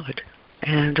only God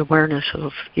and awareness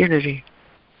of unity.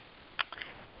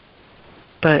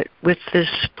 But with this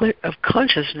split of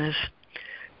consciousness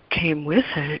came with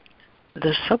it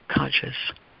the subconscious,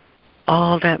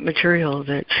 all that material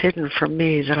that's hidden from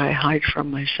me that I hide from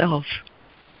myself.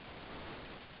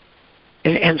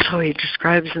 And so he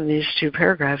describes in these two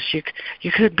paragraphs,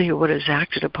 you could be what is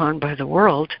acted upon by the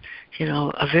world,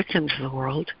 a victim to the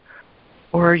world,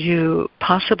 or you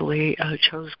possibly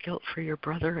chose guilt for your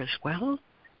brother as well.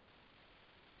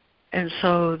 And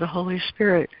so the Holy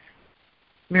Spirit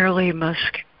merely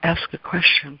must ask a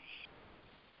question.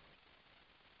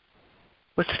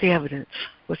 What's the evidence?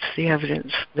 What's the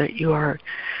evidence that you are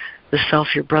the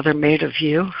self your brother made of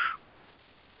you?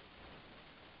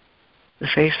 The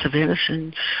face of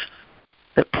innocence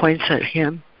that points at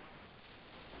him,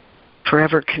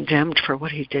 forever condemned for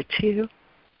what he did to you?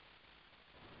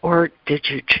 Or did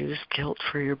you choose guilt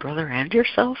for your brother and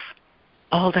yourself?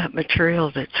 All that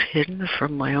material that's hidden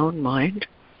from my own mind?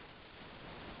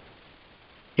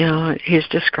 He's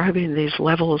describing these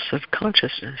levels of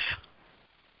consciousness.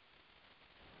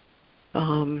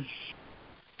 And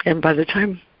by the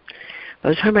time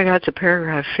I got to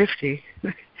paragraph 50,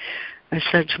 I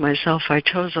said to myself, I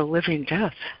chose a living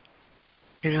death,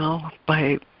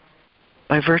 by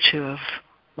virtue of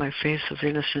my face of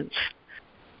innocence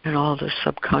and all the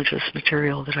subconscious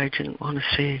material that I didn't want to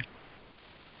see.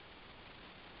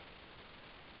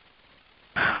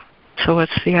 So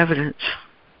what's the evidence?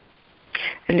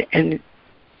 And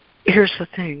here's the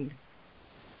thing.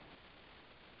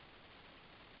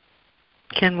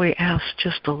 Can we ask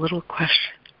just a little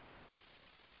question?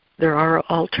 There are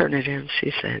alternatives,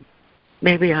 he said.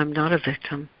 Maybe I'm not a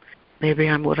victim. Maybe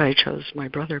I'm what I chose my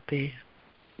brother be,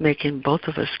 making both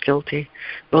of us guilty,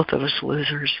 both of us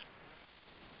losers.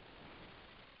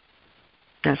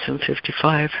 That's in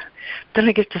 55. Then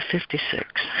I get to 56.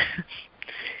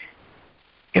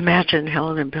 Imagine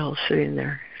Helen and Bill sitting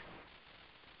there.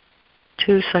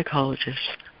 Two psychologists.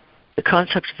 The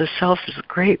concept of the self is a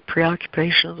great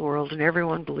preoccupation of the world, and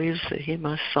everyone believes that he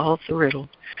must solve the riddle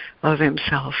of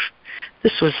himself.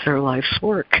 This was their life's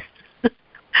work.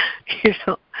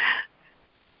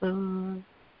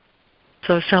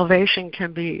 So salvation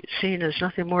can be seen as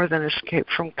nothing more than escape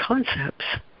from concepts.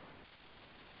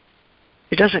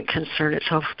 It doesn't concern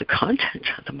itself with the content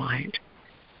of the mind,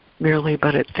 merely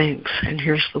but it thinks. And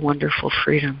here's the wonderful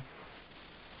freedom.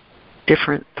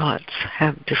 Different thoughts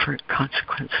have different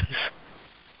consequences.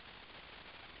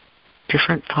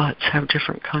 Different thoughts have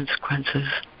different consequences.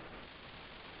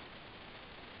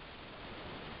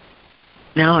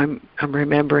 Now I'm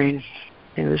remembering,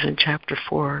 it was in chapter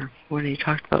 4 when he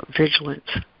talked about vigilance.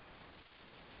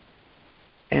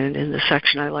 And in the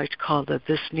section I like to call the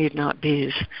 "this need not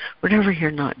be's," whenever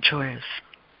you're not joyous.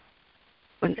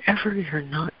 Whenever you're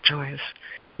not joyous,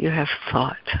 you have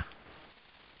thought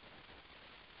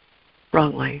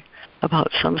wrongly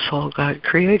about some soul God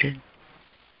created.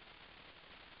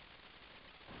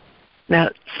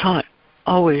 That thought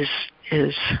always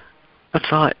is a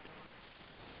thought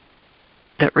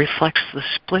that reflects the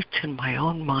split in my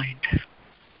own mind.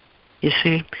 You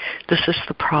see, this is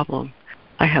the problem.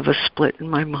 I have a split in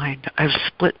my mind. I've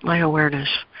split my awareness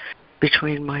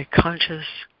between my conscious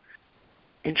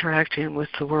interacting with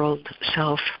the world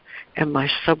self and my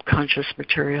subconscious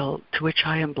material to which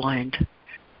I am blind.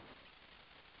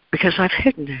 Because I've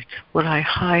hidden it. What I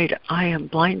hide, I am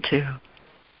blind to.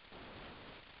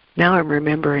 Now I'm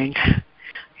remembering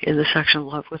in the section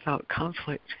Love Without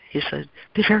Conflict, he said,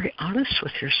 be very honest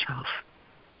with yourself.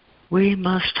 We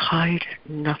must hide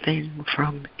nothing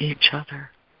from each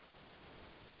other.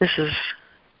 This is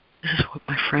what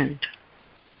my friend,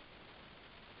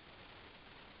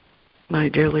 my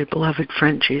dearly beloved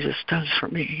friend Jesus does for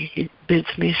me. He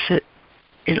bids me sit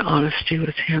in honesty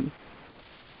with him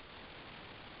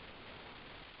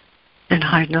and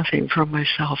hide nothing from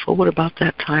myself. Well, what about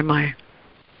that time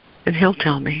and he'll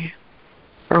tell me.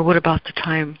 Or what about the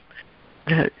time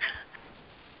that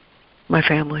my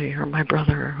family or my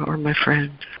brother or my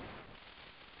friend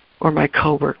or my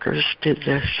coworkers did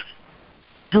this?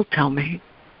 He'll tell me.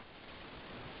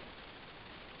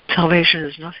 Salvation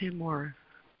is nothing more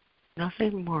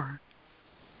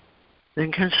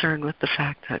than concerned with the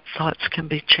fact that thoughts can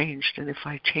be changed, and if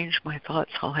I change my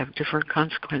thoughts, I'll have different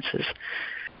consequences.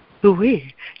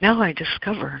 Now I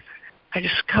discover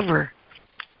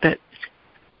that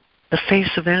The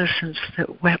face of innocence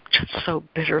that wept so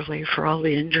bitterly for all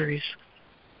the injuries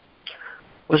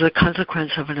was a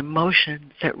consequence of an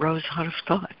emotion that rose out of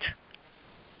thought.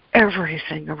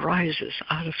 Everything arises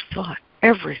out of thought.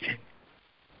 Everything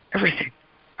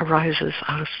arises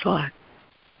out of thought.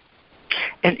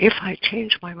 And if I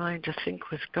change my mind to think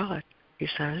with God, he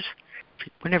says,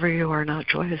 whenever you are not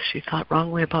joyous, you thought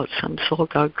wrongly about some soul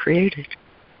God created.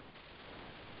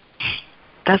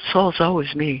 That soul's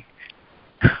always me,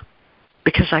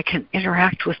 because I can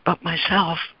interact with but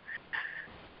myself.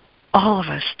 All of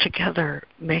us together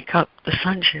make up the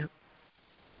sonship.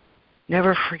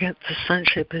 Never forget the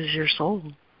sonship is your soul,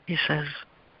 he says.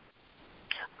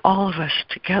 All of us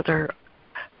together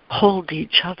hold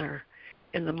each other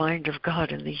in the mind of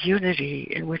God, in the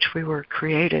unity in which we were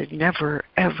created. Never,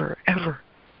 ever, ever,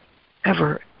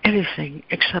 ever anything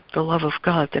except the love of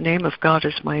God. The name of God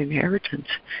is my inheritance,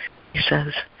 he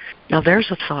says. Now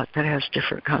there's a thought that has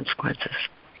different consequences.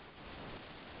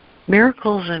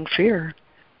 Miracles and fear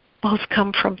both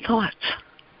come from thoughts.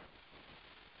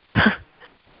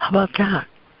 How about that?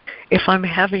 If I'm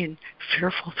having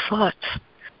fearful thoughts,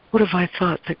 what have I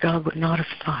thought that God would not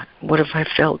have thought? What have I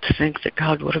failed to think that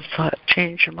God would have thought?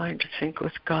 Change your mind to think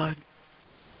with God.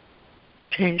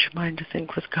 Change your mind to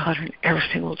think with God, and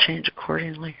everything will change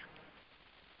accordingly.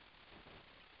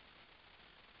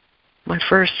 My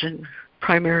first and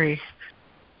primary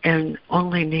and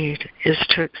only need is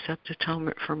to accept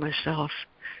atonement for myself.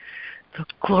 The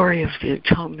glory of the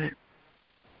atonement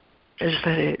is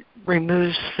that it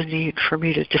removes the need for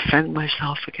me to defend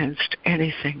myself against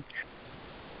anything.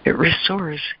 It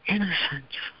restores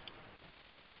innocence.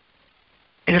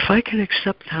 And if I can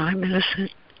accept that I'm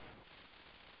innocent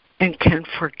and can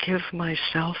forgive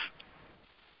myself,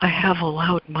 I have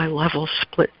allowed my level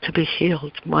split to be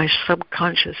healed. My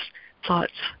subconscious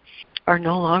thoughts are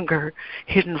no longer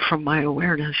hidden from my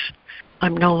awareness.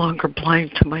 I'm no longer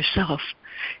blind to myself.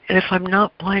 And if I'm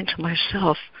not blind to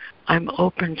myself, I'm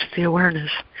open to the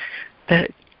awareness that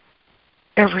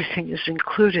everything is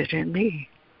included in me.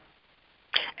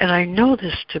 And I know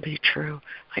this to be true.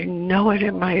 I know it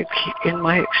in my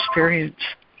experience.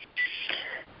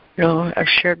 You know, I've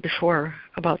shared before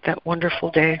about that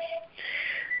wonderful day.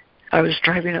 I was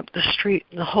driving up the street,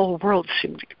 and the whole world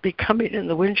seemed to be coming in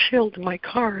the windshield of my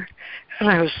car, and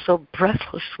I was so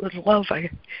breathless with love. I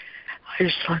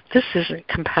just thought, this isn't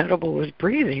compatible with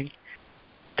breathing.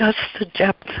 That's the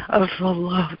depth of the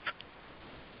love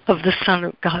of the Son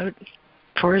of God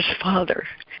for his Father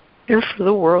and for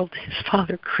the world his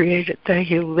Father created, that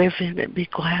he live in and be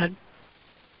glad.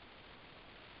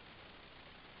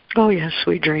 Oh, yes,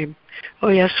 we dream. Oh,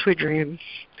 yes, we dream.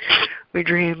 We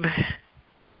dream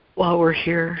while we're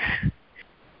here.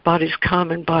 Bodies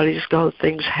come and bodies go.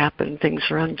 Things happen. Things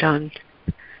are undone.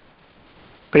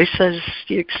 But he says,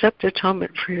 you accept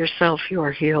atonement for yourself, you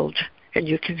are healed, and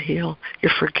you can heal.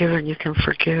 You're forgiven, you can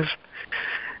forgive.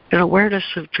 And awareness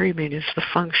of dreaming is the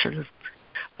function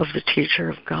of the teacher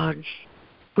of God.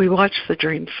 We watch the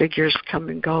dream figures come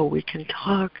and go. We can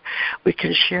talk, we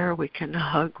can share, we can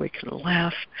hug, we can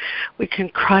laugh, we can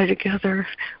cry together,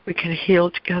 we can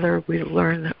heal together. We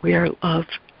learn that we are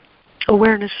loved.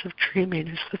 Awareness of dreaming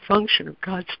is the function of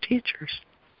God's teachers.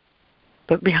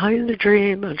 But behind the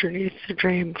dream, underneath the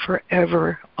dream,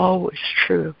 forever, always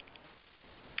true,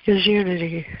 is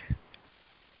unity.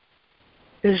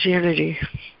 Is unity.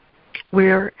 We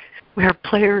are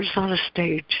players on a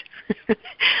stage,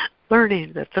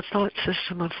 learning that the thought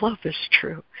system of love is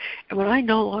true. And when I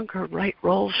no longer write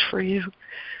roles for you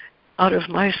out of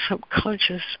my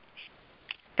subconscious,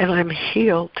 and I'm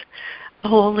healed,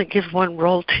 I'll only give one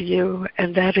role to you,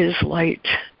 and that is light.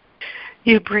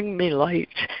 You bring me light.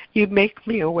 You make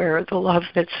me aware of the love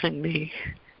that's in me,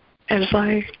 as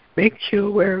I make you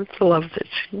aware of the love that's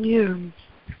in you.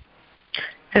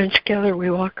 And together we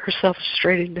walk ourselves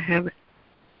straight into heaven.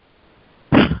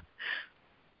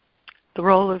 The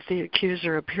role of the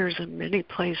accuser appears in many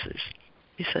places,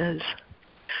 he says.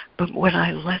 But when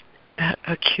I let that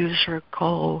accuser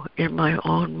go in my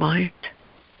own mind,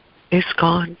 it's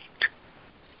gone.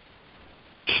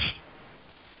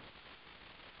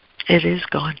 It is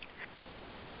gone.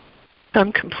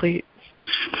 I'm complete.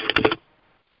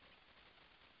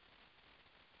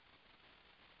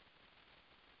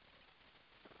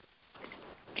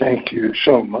 Thank you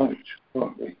so much,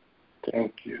 Lori.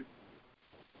 Thank you.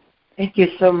 Thank you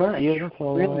so much.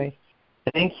 Beautiful, Really. Lori.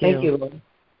 Thank you. Thank you, Lori.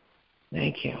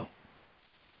 Thank you.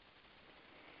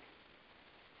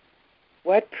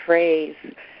 What praise.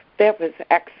 That was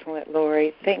excellent,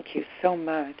 Lori. Thank you so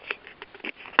much.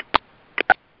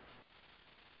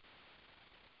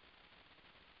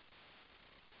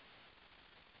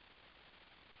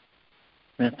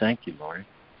 Yeah, thank you, Lori.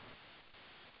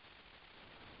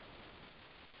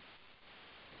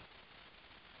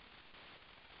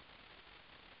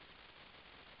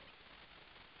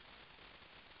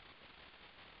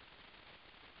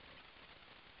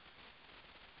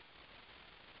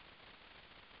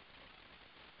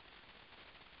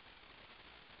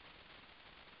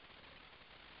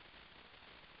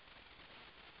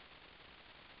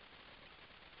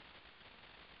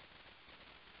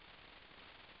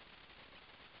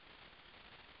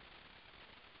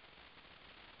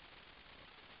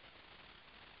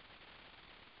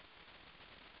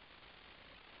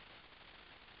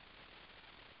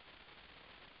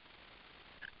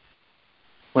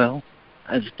 Well,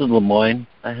 as to Lemoyne,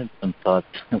 I had some thoughts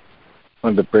I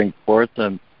wanted to bring forth,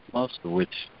 most of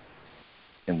which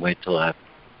can wait till after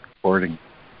recording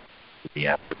the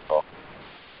after call.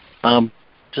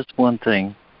 Just one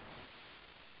thing.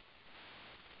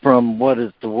 From what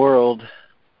is the world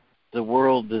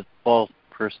is false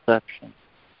perception.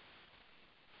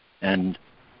 And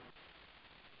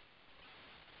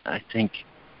I think,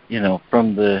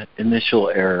 from the initial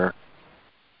error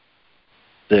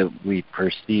that we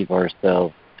perceive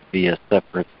ourselves to be a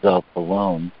separate self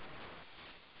alone,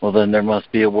 well, then there must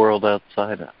be a world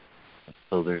outside us.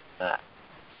 So there's that.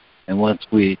 And once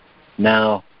there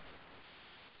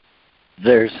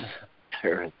is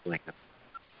like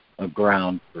a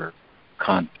ground for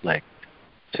conflict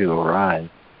to arise.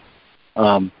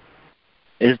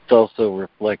 It's also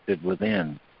reflected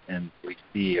within, and we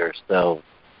see ourselves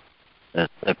as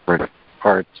separate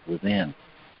parts within.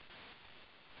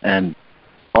 And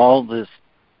all this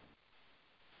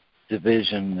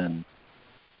division and,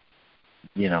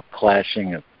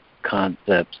 clashing of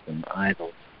concepts and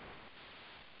idols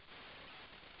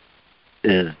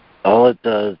all it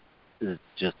does is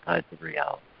just hide the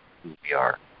reality of who we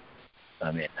are.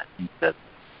 I think that.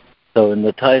 So in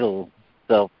the title,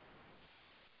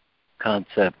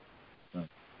 self-concept,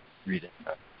 read it in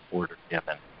the order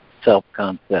given,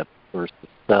 self-concept versus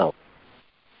self.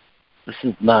 This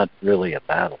is not really a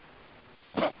battle.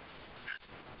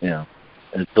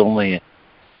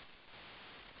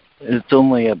 It's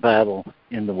only a battle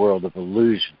in the world of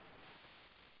illusion.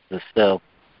 The self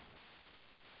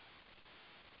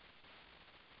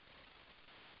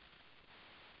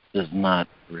does not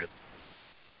really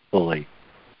fully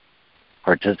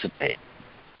participate.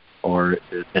 Or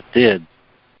if it did,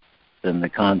 then the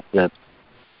concept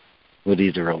would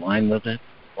either align with it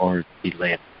or be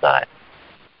laid aside.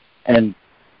 And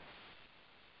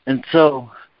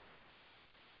so,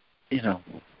 this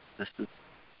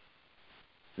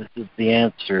is the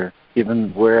answer,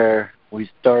 given where we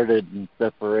started in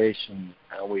separation,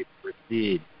 how we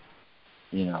proceed.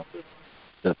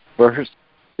 The first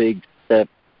big step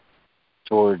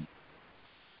toward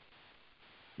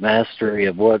mastery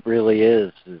of what really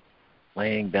is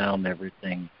laying down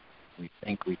everything we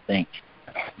think.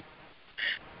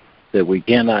 That we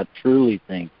cannot truly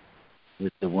think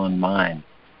with the one mind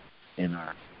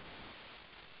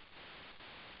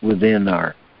within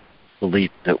our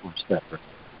belief that we're separate.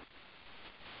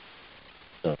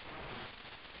 So,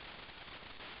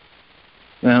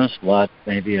 there's a lot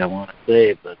maybe I want to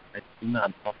say, but I do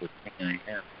not know the thing I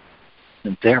am.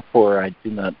 And therefore, I do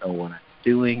not know what I'm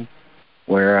doing,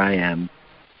 where I am,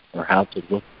 or how to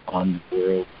look on the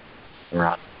world or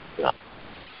on myself.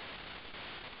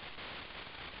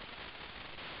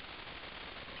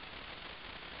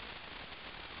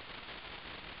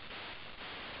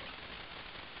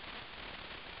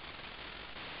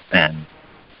 And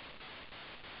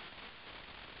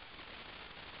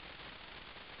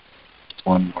just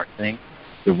one more thing.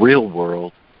 The real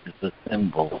world is a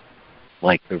symbol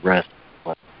like the rest of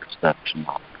what perception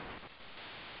offers.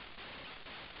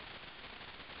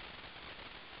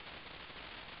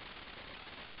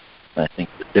 I think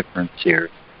the difference here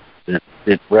is that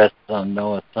it rests on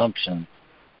no assumption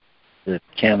that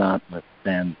cannot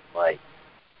withstand the light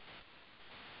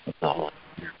of the Holy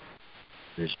Spirit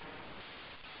vision.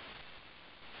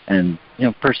 And,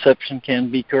 perception can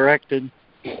be corrected.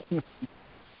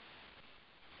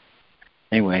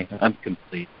 Anyway, I'm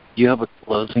complete. Do you have a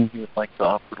closing you would like to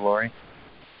offer, Lori?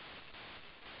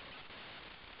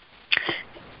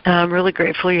 I'm really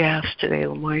grateful you asked today,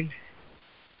 Lemoyne.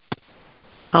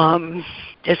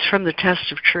 It's from the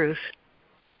test of truth,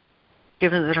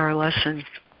 given that our lesson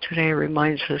today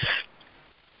reminds us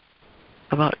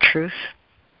about truth.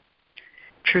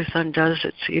 Truth undoes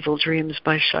its evil dreams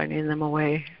by shining them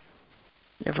away,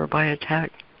 never by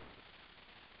attack.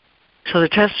 So the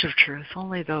test of truth,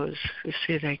 only those who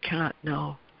see they cannot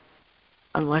know,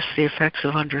 unless the effects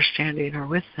of understanding are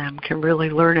with them, can really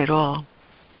learn it all.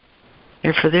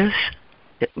 And for this,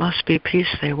 It must be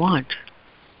peace they want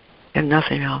and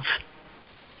nothing else.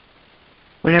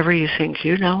 Whenever you think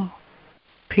you know,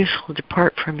 peace will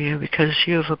depart from you because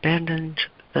you have abandoned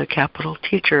the capital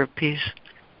teacher of peace.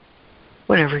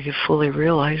 Whenever you fully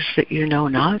realize that you know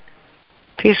not,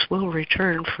 peace will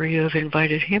return, for you have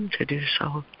invited him to do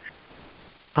so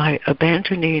by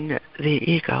abandoning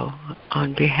the ego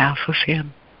on behalf of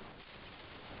him.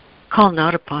 Call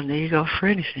not upon the ego for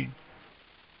anything.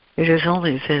 It is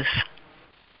only this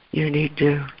you need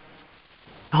do.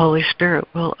 The Holy Spirit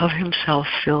will of himself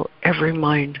fill every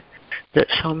mind that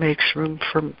so makes room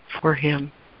for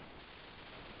him.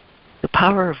 The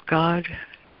power of God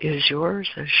is yours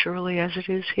as surely as it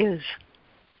is his.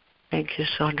 Thank you,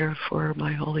 Sandra, for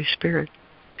my Holy Spirit.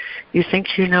 You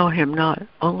think you know him not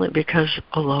only because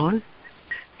alone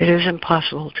it is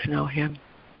impossible to know him.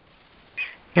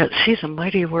 Yet see the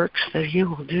mighty works that he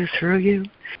will do through you,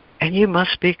 and you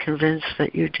must be convinced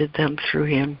that you did them through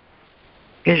him.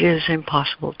 It is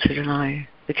impossible to deny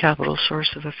the capital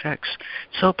source of effects,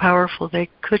 so powerful they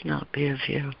could not be of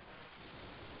you.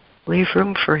 Leave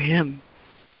room for him,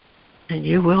 and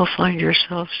you will find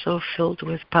yourself so filled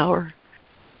with power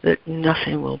that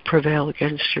nothing will prevail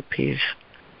against your peace.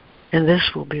 And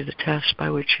this will be the test by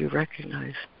which you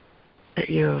recognize that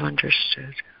you have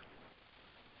understood.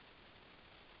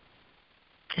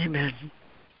 Amen.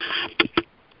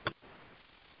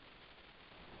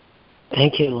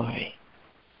 Thank you, Lori.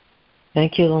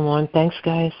 Thank you, Lemoyne. Thanks,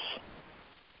 guys.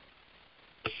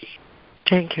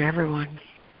 Thank you, everyone.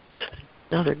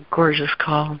 Another gorgeous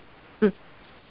call.